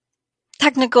and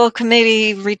technical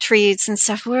committee retreats and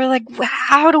stuff, we're like,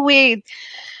 how do we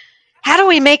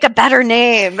make a better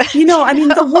name? I mean,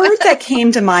 the word that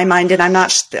came to my mind, and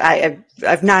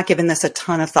I've not given this a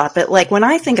ton of thought, but like when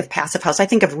I think of passive house, I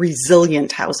think of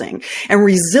resilient housing, and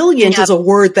resilient is a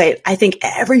word that I think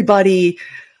everybody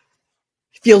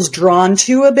feels drawn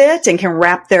to a bit and can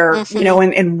wrap their,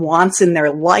 and wants in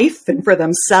their life and for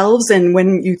themselves. And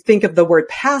when you think of the word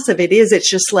passive, it's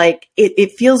just like,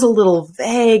 it feels a little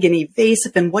vague and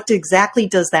evasive. And what exactly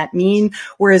does that mean?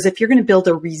 Whereas if you're going to build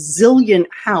a resilient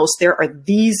house, there are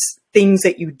these things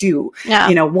that you do,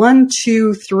 1,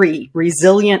 2, 3,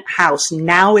 resilient house.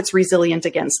 Now it's resilient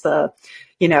against the,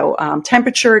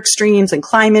 temperature extremes and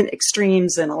climate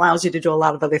extremes, and allows you to do a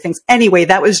lot of other things. Anyway,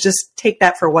 that was just, take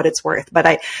that for what it's worth.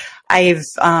 But I've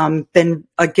been,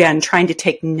 again, trying to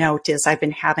take note as I've been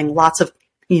having lots of,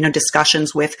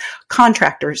 discussions with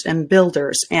contractors and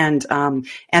builders and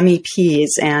MEPs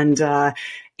and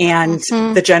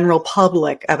the general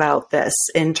public about this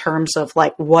in terms of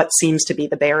like what seems to be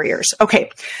the barriers.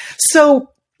 Okay. So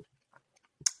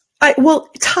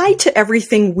tied to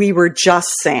everything we were just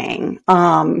saying,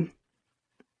 I'm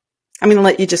going to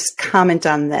let you just comment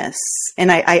on this.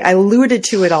 And I alluded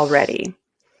to it already.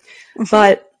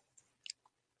 But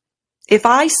if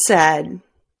I said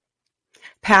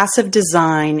passive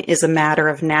design is a matter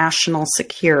of national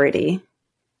security,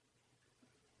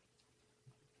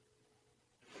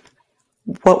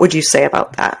 what would you say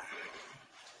about that?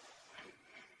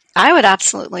 I would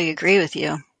absolutely agree with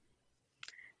you.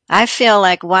 I feel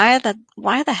like why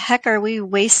the heck are we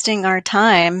wasting our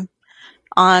time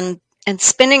on and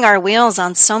spinning our wheels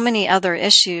on so many other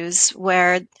issues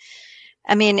where,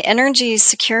 I mean, energy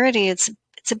security, it's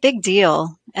a big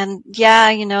deal. And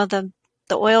yeah, the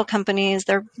oil companies,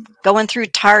 they're going through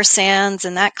tar sands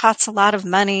and that costs a lot of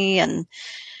money. And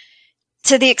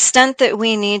to the extent that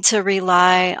we need to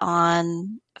rely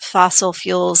on fossil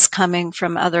fuels coming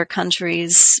from other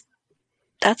countries,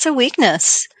 that's a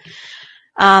weakness.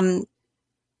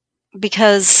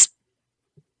 Because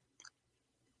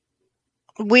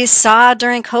we saw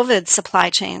during COVID supply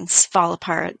chains fall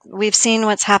apart. We've seen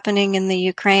what's happening in the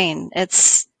Ukraine.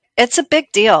 It's a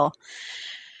big deal.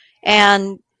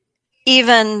 And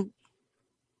even,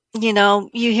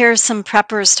 you hear some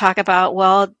preppers talk about,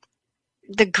 well,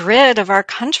 the grid of our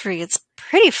country, it's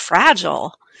pretty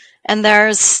fragile. And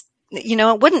there's,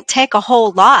 it wouldn't take a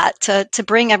whole lot to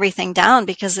bring everything down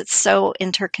because it's so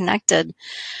interconnected.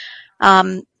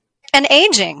 And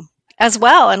aging as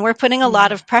well. And we're putting a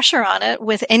lot of pressure on it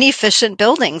with inefficient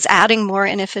buildings, adding more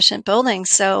inefficient buildings.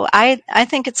 So I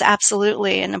think it's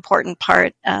absolutely an important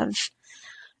part of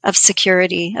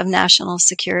security, of national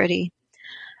security.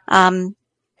 And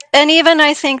even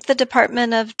I think the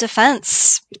Department of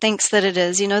Defense thinks that it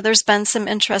is. There's been some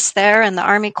interest there, and the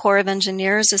Army Corps of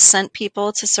Engineers has sent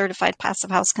people to certified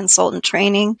passive house consultant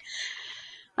training.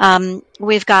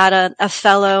 We've got a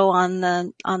fellow on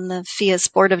the FIAS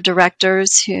board of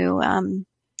directors who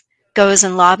goes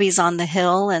and lobbies on the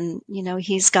Hill, and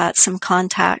he's got some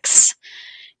contacts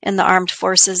in the armed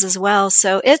forces as well.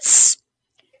 So it's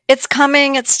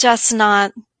coming. It's just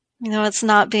not it's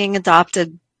not being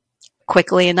adopted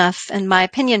quickly enough, in my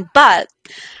opinion. But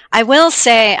I will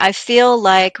say I feel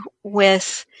like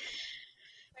with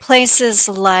places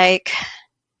like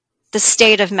the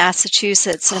state of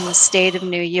Massachusetts and the state of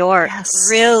New York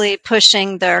really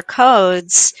pushing their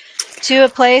codes to a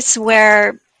place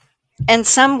where in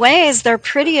some ways they're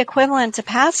pretty equivalent to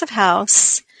passive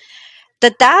house,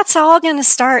 that's all going to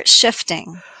start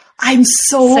shifting. I'm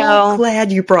so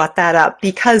glad you brought that up,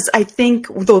 because I think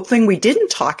the thing we didn't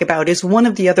talk about is one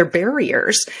of the other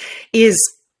barriers is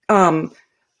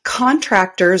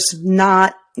contractors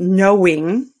not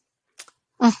knowing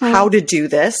how to do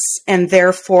this, and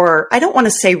therefore, I don't want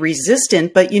to say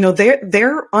resistant, but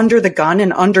they're under the gun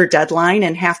and under deadline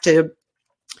and have to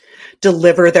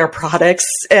deliver their products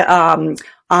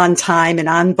on time and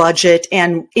on budget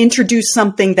and introduce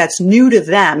something that's new to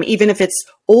them, even if it's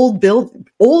old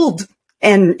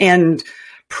and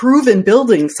proven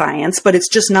building science, but it's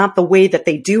just not the way that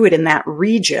they do it in that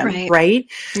region, right?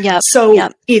 Yep. So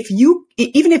Yep.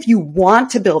 even if you want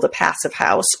to build a passive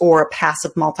house or a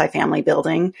passive multifamily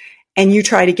building, and you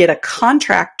try to get a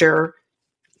contractor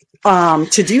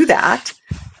to do that,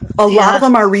 a lot of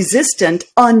them are resistant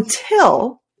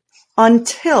until, and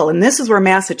this is where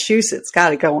Massachusetts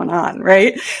got it going on,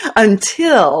 right?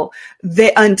 Until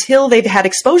they've had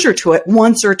exposure to it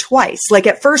once or twice. Like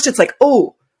at first it's like,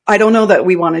 oh, I don't know that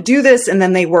we want to do this. And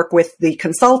then they work with the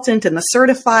consultant and the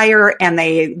certifier, and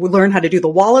they learn how to do the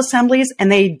wall assemblies,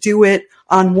 and they do it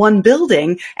on one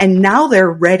building, and now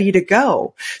they're ready to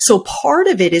go. So part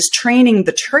of it is training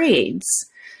the trades,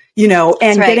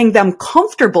 and getting them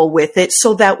comfortable with it,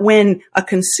 so that when a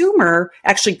consumer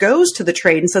actually goes to the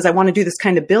trade and says, I want to do this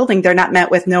kind of building, they're not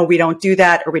met with, no, we don't do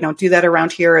that, or we don't do that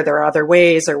around here, or there are other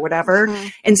ways, or whatever. Mm-hmm.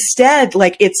 Instead,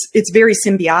 like it's very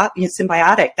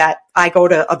symbiotic that I go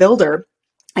to a builder,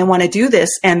 I want to do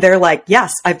this, and they're like,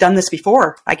 yes, I've done this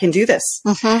before, I can do this.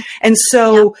 Mm-hmm. And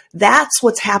so that's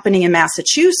what's happening in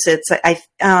Massachusetts.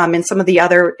 In some of the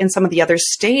other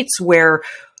states where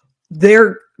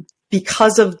they're,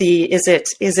 because of are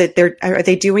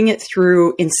they doing it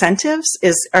through incentives?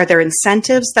 Are there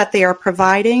incentives that they are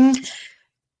providing?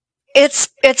 It's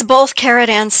both carrot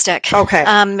and stick. Okay.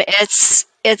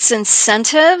 It's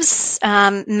incentives.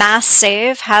 Mass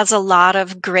Save has a lot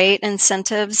of great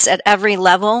incentives at every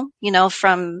level,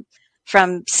 from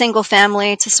single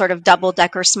family to sort of double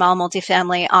decker, small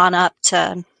multifamily on up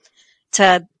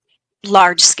to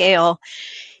large scale.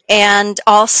 And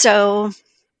also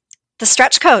the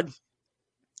stretch code,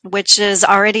 which is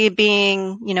already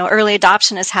being, early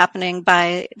adoption is happening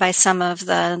by some of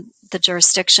the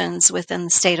jurisdictions within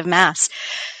the state of Mass.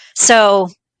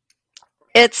 So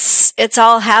it's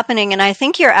all happening. And I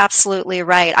think you're absolutely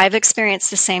right. I've experienced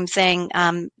the same thing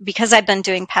because I've been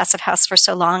doing passive house for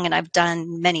so long, and I've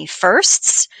done many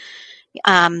firsts.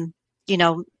 The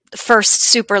first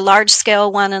super large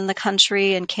scale one in the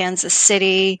country in Kansas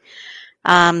City,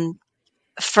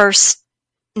 first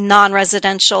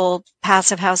non-residential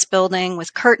passive house building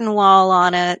with curtain wall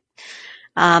on it.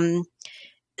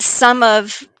 Some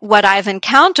of what I've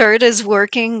encountered is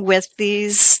working with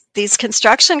these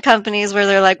construction companies where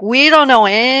they're like, we don't know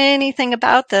anything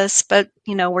about this, but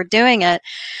we're doing it.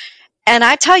 And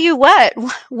I tell you what,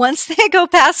 once they go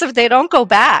passive, they don't go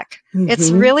back. Mm-hmm.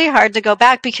 It's really hard to go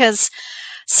back, because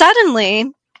suddenly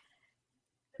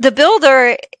the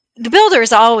builder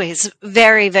is always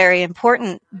very, very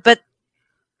important, but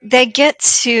they get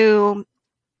to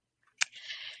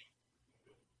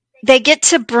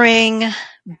bring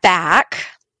back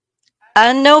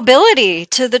a nobility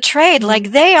to the trade.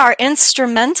 Like, they are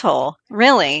instrumental,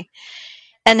 really,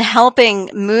 in helping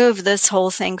move this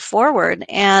whole thing forward.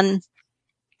 And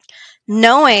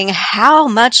knowing how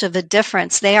much of a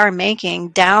difference they are making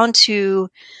down to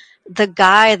the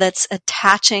guy that's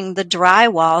attaching the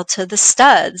drywall to the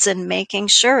studs and making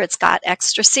sure it's got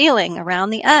extra ceiling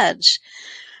around the edge.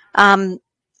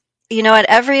 At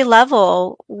every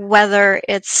level, whether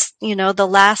it's, the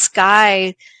last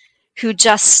guy who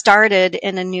just started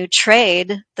in a new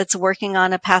trade that's working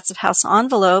on a passive house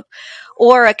envelope,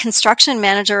 or a construction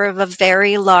manager of a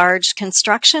very large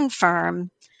construction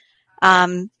firm,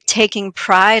 taking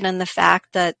pride in the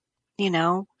fact that,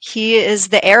 he is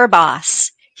the air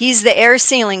boss. He's the air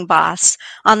sealing boss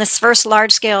on this first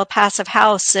large-scale passive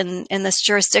house in this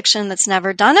jurisdiction that's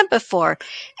never done it before.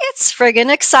 It's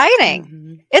friggin' exciting.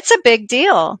 Mm-hmm. It's a big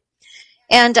deal.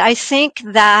 And I think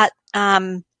that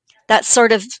that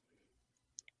sort of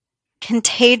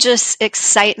contagious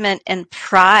excitement and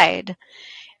pride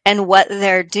in what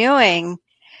they're doing,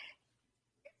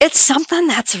 it's something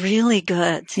that's really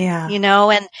good. Yeah.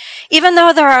 And even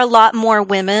though there are a lot more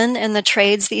women in the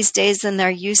trades these days than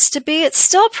there used to be, it's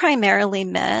still primarily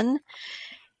men.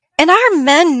 And our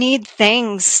men need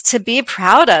things to be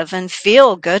proud of and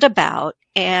feel good about.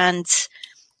 And,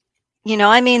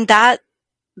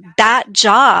 that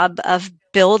job of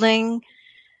building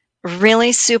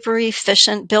really super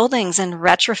efficient buildings and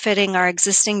retrofitting our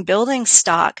existing building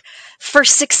stock for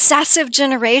successive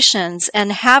generations,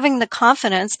 and having the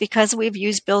confidence, because we've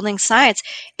used building science,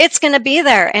 it's going to be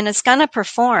there and it's going to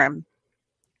perform.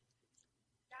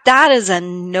 That is a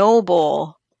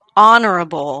noble,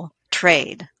 honorable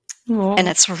trade. Aww. And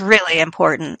it's really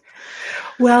important.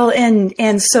 Well,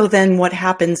 and so then what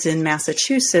happens in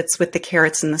Massachusetts with the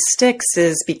carrots and the sticks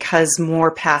is, because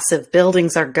more passive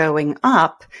buildings are going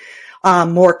up,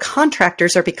 more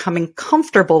contractors are becoming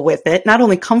comfortable with it, not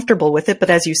only comfortable with it, but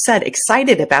as you said,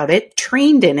 excited about it,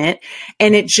 trained in it,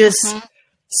 and it just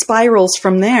spirals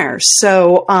from there.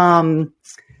 So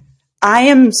I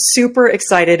am super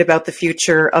excited about the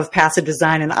future of passive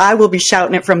design, and I will be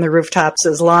shouting it from the rooftops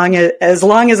as long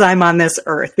as I'm on this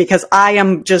earth, because I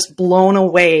am just blown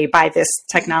away by this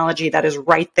technology that is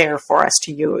right there for us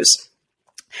to use.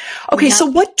 Okay, Yep. so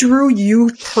what drew you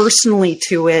personally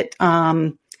to it?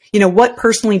 What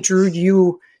personally drew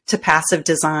you to passive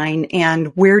design, and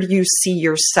where do you see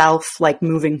yourself like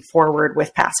moving forward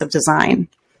with passive design?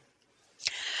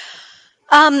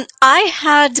 I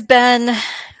had been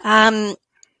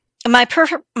my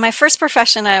first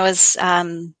profession. I was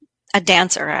a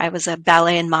dancer. I was a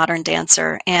ballet and modern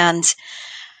dancer, and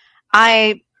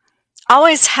I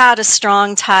always had a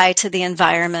strong tie to the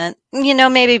environment.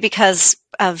 Maybe because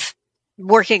of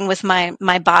working with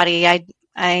my body. I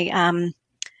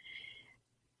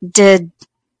did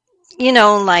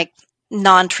like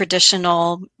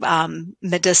non-traditional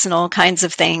medicinal kinds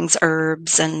of things,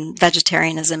 herbs and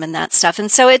vegetarianism and that stuff. And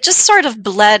so it just sort of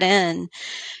bled in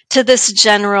to this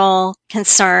general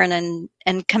concern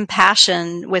and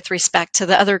compassion with respect to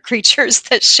the other creatures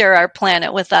that share our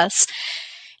planet with us.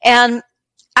 And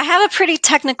I have a pretty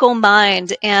technical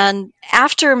mind. And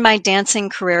after my dancing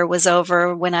career was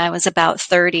over, when I was about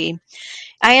 30,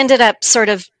 I ended up sort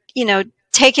of,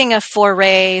 taking a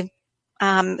foray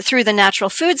through the natural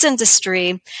foods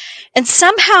industry. And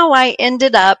somehow I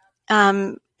ended up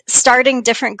starting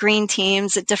different green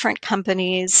teams at different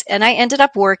companies. And I ended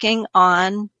up working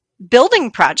on building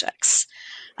projects,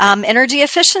 energy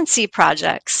efficiency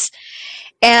projects.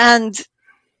 And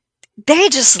they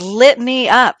just lit me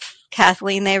up,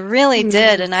 Kathleen. They really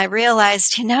did. And I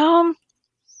realized,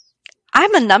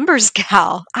 I'm a numbers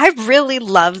gal. I really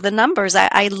love the numbers.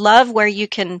 I love where you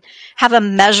can have a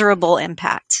measurable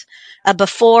impact, a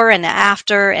before and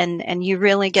after, and you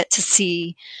really get to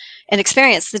see and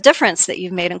experience the difference that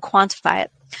you've made and quantify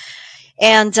it.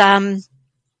 And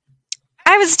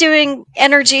I was doing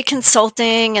energy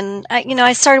consulting, and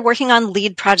I started working on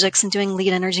lead projects and doing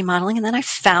lead energy modeling, and then I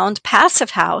found Passive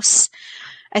House.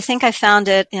 I think I found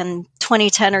it in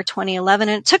 2010 or 2011,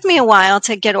 and it took me a while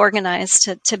to get organized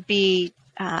to be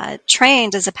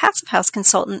trained as a Passive House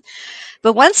consultant.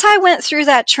 But once I went through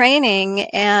that training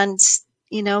and,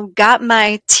 got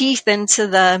my teeth into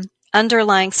the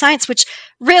underlying science, which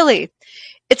really,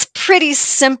 it's pretty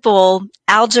simple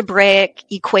algebraic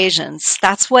equations.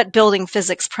 That's what building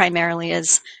physics primarily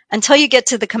is, until you get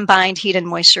to the combined heat and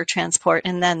moisture transport,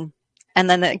 and then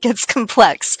it gets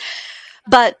complex.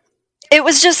 But it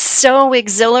was just so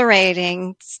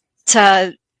exhilarating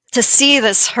to see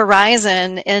this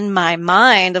horizon in my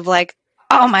mind of like,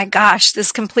 oh my gosh,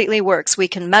 this completely works. We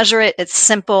can measure it. It's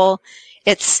simple.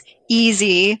 It's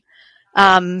easy.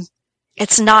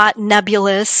 It's not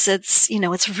nebulous. It's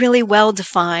really well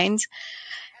defined.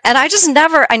 And I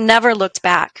never looked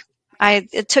back.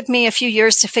 It took me a few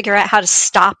years to figure out how to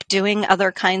stop doing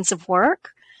other kinds of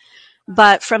work.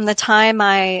 But from the time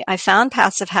I found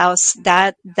Passive House,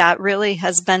 that really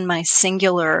has been my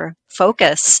singular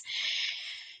focus.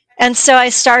 And so I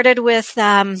started with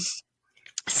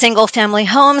single family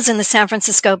homes in the San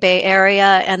Francisco Bay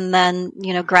Area, and then,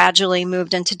 gradually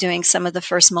moved into doing some of the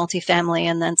first multifamily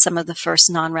and then some of the first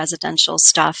non-residential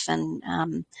stuff. And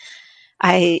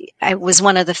I was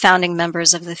one of the founding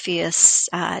members of the FIAS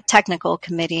technical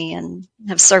committee and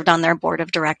have served on their board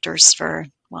of directors for,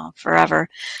 forever.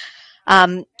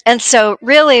 And so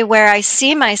really where I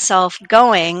see myself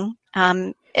going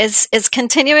is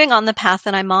continuing on the path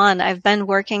that I'm on. I've been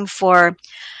working for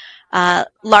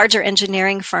larger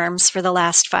engineering firms for the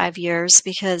last 5 years,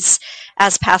 because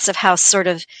as Passive House sort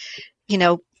of,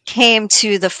 came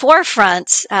to the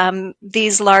forefront,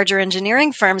 these larger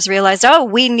engineering firms realized, oh,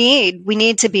 we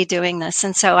need to be doing this.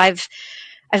 And so I've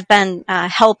been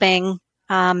helping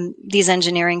these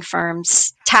engineering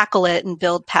firms tackle it and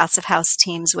build Passive House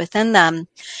teams within them.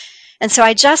 And so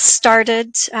I just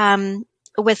started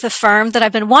with a firm that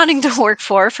I've been wanting to work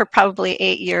for probably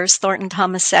 8 years, Thornton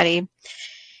Tomasetti.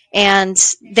 And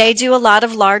they do a lot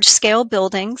of large-scale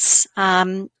buildings.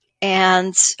 And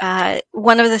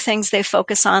one of the things they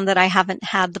focus on that I haven't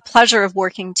had the pleasure of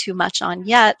working too much on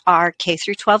yet are K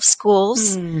through 12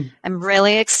 schools. I'm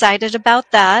really excited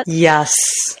about that. Yes.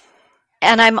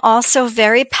 And I'm also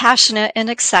very passionate and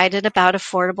excited about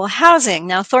affordable housing.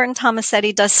 Now, Thornton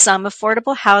Tomasetti does some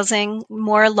affordable housing,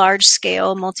 more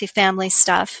large-scale multifamily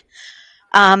stuff.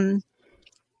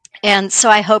 And so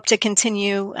I hope to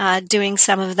continue doing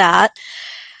some of that.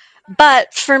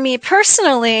 But for me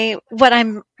personally, what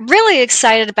I'm really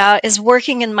excited about is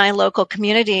working in my local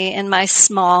community in my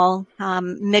small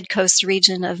mid-coast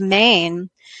region of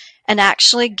Maine and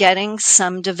actually getting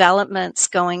some developments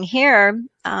going here,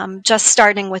 just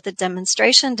starting with a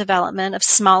demonstration development of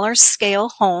smaller scale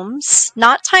homes,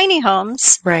 not tiny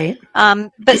homes, Right.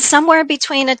 but somewhere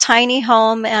between a tiny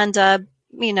home and a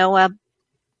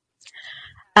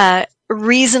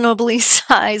reasonably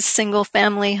sized single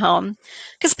family home,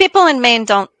 because people in Maine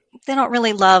don't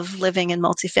really love living in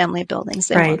multifamily buildings.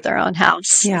 They want their own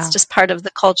house. Yeah. It's just part of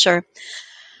the culture.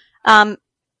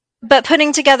 But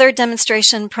putting together a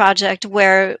demonstration project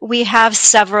where we have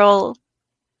several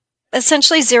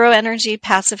essentially zero energy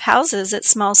passive houses at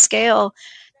small scale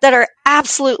that are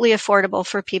absolutely affordable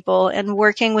for people, and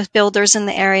working with builders in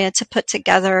the area to put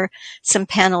together some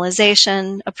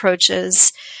panelization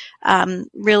approaches,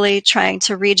 really trying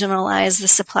to regionalize the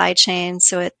supply chain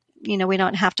so we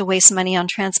don't have to waste money on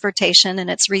transportation, and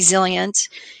it's resilient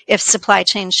if supply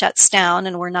chain shuts down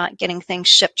and we're not getting things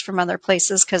shipped from other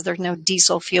places because there's no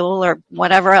diesel fuel or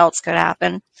whatever else could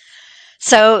happen.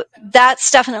 So that's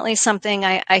definitely something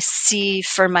I see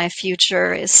for my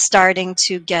future, is starting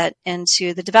to get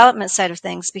into the development side of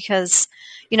things, because,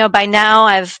 by now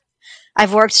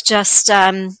I've worked just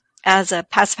as a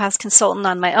passive house consultant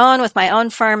on my own with my own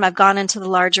firm. I've gone into the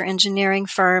larger engineering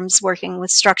firms working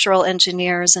with structural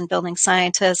engineers and building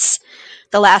scientists.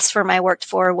 The last firm I worked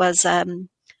for was a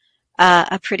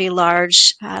pretty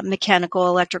large mechanical,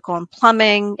 electrical, and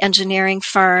plumbing engineering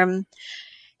firm.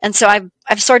 And so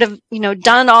I've sort of,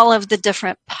 done all of the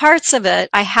different parts of it.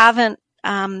 I haven't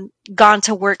gone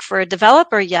to work for a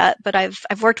developer yet, but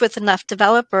I've worked with enough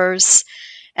developers,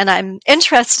 and I'm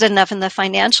interested enough in the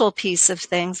financial piece of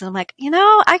things. And I'm like,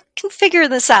 I can figure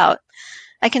this out.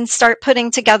 I can start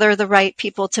putting together the right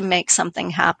people to make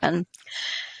something happen.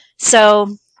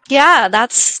 So yeah,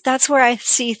 that's where I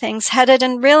see things headed.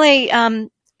 And really,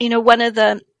 one of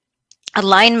the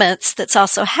alignments that's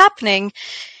also happening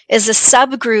is a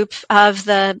subgroup of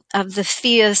the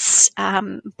FIAS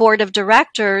board of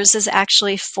directors is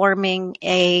actually forming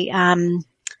a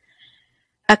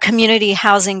community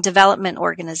housing development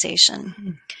organization.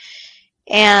 Mm-hmm.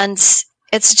 And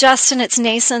it's just in its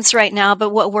nascence right now, but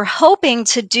what we're hoping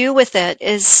to do with it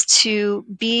is to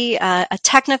be a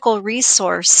technical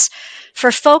resource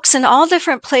for folks in all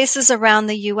different places around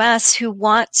the U.S. who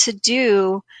want to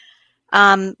do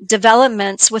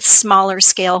developments with smaller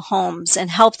scale homes, and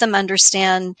help them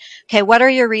understand, okay, what are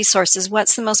your resources?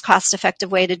 What's the most cost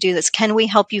effective way to do this? Can we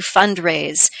help you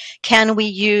fundraise? Can we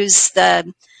use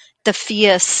the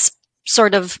FIAS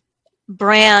sort of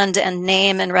brand and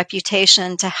name and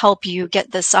reputation to help you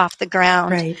get this off the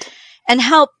ground? Right. And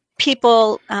help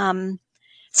people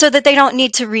so that they don't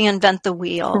need to reinvent the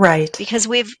wheel. Right. Because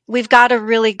we've got a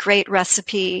really great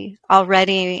recipe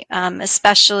already,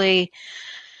 especially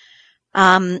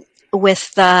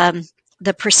with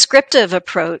the prescriptive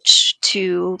approach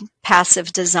to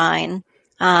passive design,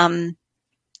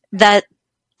 that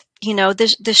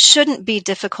this shouldn't be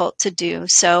difficult to do.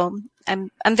 So I'm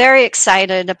very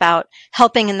excited about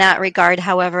helping in that regard,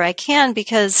 however I can,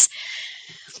 because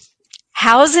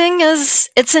housing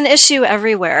it's an issue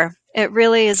everywhere. It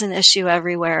really is an issue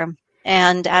everywhere.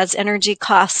 And as energy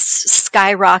costs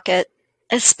skyrocket,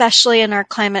 especially in our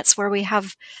climates where we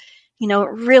have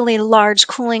really large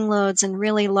cooling loads and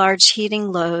really large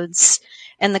heating loads,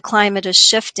 and the climate is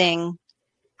shifting,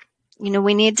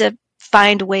 we need to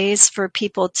find ways for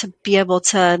people to be able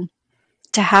to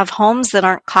have homes that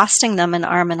aren't costing them an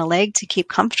arm and a leg to keep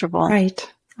comfortable.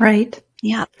 Right.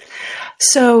 Yeah.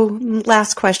 So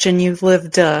last question, you've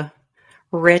lived a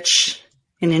rich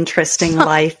and interesting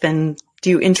life and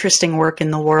do interesting work in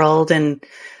the world, and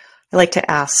I like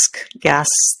to ask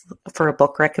guests for a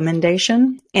book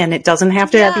recommendation, and it doesn't have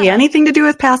to be anything to do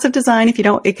with passive design. If you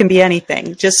don't, it can be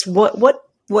anything. Just what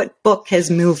book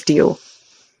has moved you?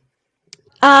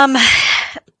 I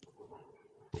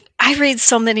read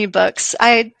so many books.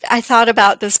 I thought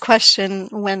about this question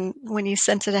when you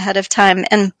sent it ahead of time,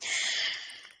 and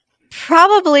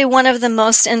probably one of the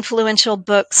most influential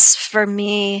books for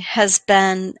me has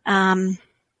been, and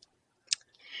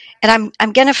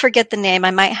I'm going to forget the name.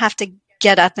 I might have to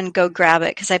get up and go grab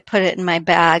it because I put it in my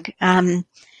bag.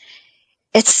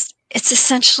 It's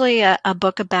essentially a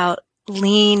book about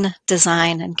lean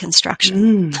design and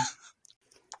construction.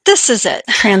 This is it.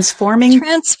 Transforming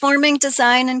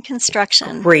design and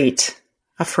construction. Great.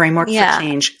 A framework for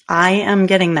change. I am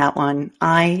getting that one.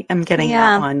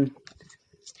 That one.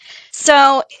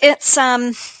 So it's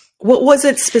what was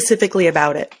it specifically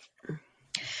about it?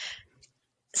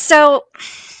 So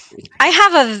I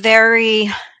have a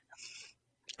very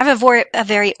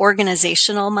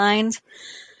organizational mind.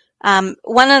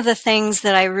 One of the things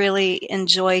that I really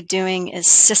enjoy doing is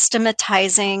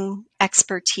systematizing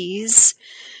expertise.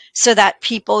 so that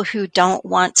people who don't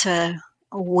want to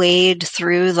wade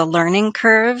through the learning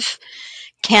curve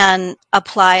can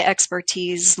apply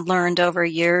expertise learned over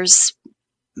years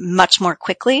much more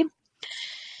quickly.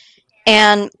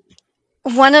 And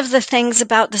one of the things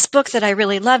about this book that I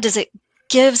really loved is it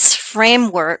gives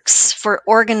frameworks for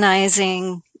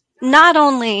organizing not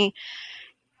only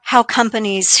how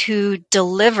companies who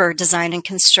deliver design and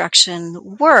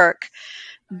construction work,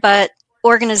 but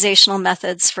organizational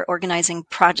methods for organizing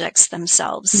projects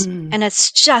themselves. And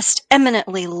it's just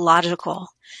eminently logical.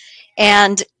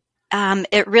 And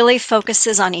it really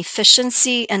focuses on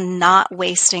efficiency and not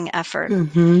wasting effort.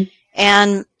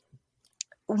 And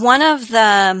one of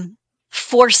the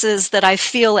forces that I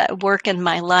feel at work in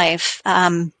my life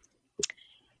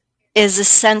is a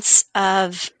sense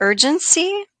of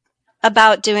urgency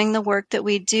about doing the work that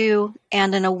we do,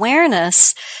 and an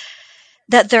awareness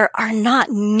that there are not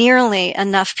nearly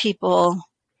enough people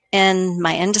in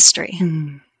my industry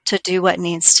to do what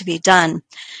needs to be done.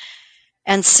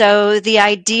 And so the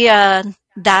idea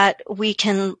that we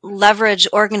can leverage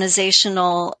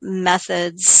organizational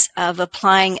methods of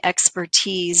applying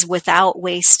expertise without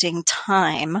wasting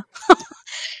time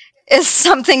is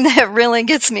something that really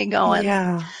gets me going.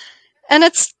 Yeah. And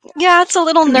it's a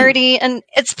little nerdy, and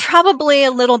it's probably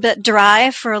a little bit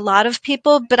dry for a lot of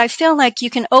people, but I feel like you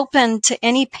can open to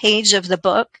any page of the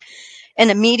book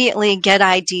and immediately get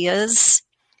ideas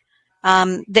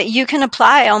that you can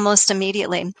apply almost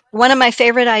immediately. One of my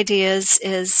favorite ideas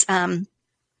is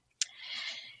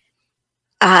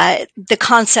the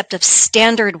concept of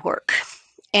standard work.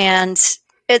 And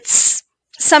it's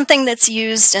something that's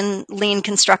used in lean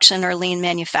construction or lean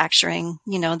manufacturing.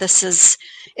 You know, this is,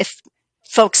 if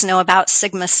folks know about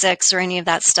Sigma 6 or any of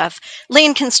that stuff,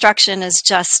 lean construction is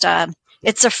just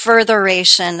it's a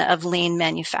furtheration of lean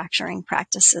manufacturing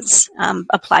practices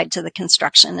applied to the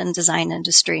construction and design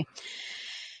industry.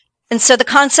 And so the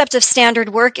concept of standard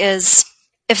work is,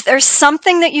 if there's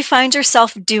something that you find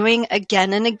yourself doing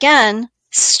again and again,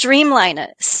 streamline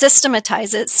it,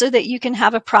 systematize it so that you can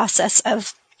have a process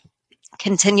of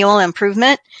continual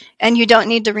improvement and you don't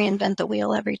need to reinvent the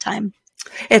wheel every time.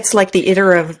 It's like the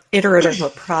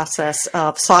iterative process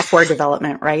of software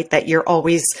development, right? That you're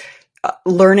always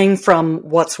learning from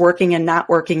what's working and not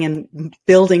working and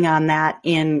building on that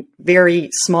in very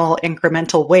small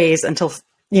incremental ways until,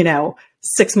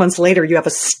 6 months later, you have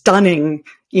a stunning,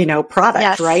 product,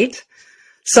 Yes. right?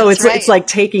 So it's like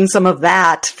taking some of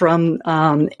that from,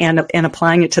 and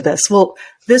applying it to this. Well,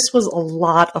 this was a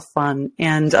lot of fun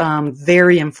and,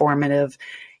 very informative.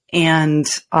 And,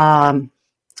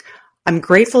 I'm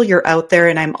grateful you're out there,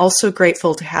 and I'm also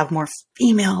grateful to have more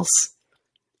females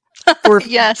or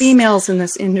Yes. females in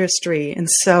this industry. And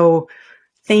so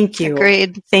thank you.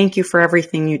 Agreed. Thank you for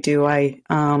everything you do. I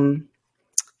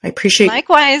appreciate,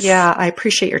 Likewise. Yeah, I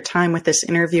appreciate your time with this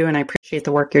interview, and I appreciate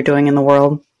the work you're doing in the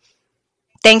world.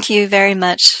 Thank you very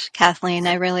much, Kathleen.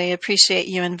 I really appreciate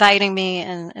you inviting me,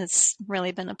 and it's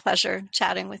really been a pleasure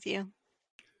chatting with you.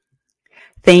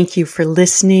 Thank you for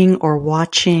listening or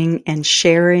watching and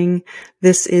sharing.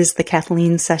 This is the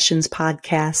Kathleen Sessions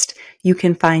podcast. You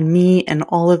can find me and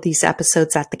all of these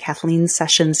episodes at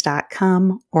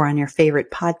theKathleenSessions.com or on your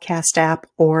favorite podcast app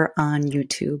or on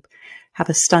YouTube. Have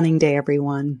a stunning day,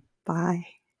 everyone. Bye.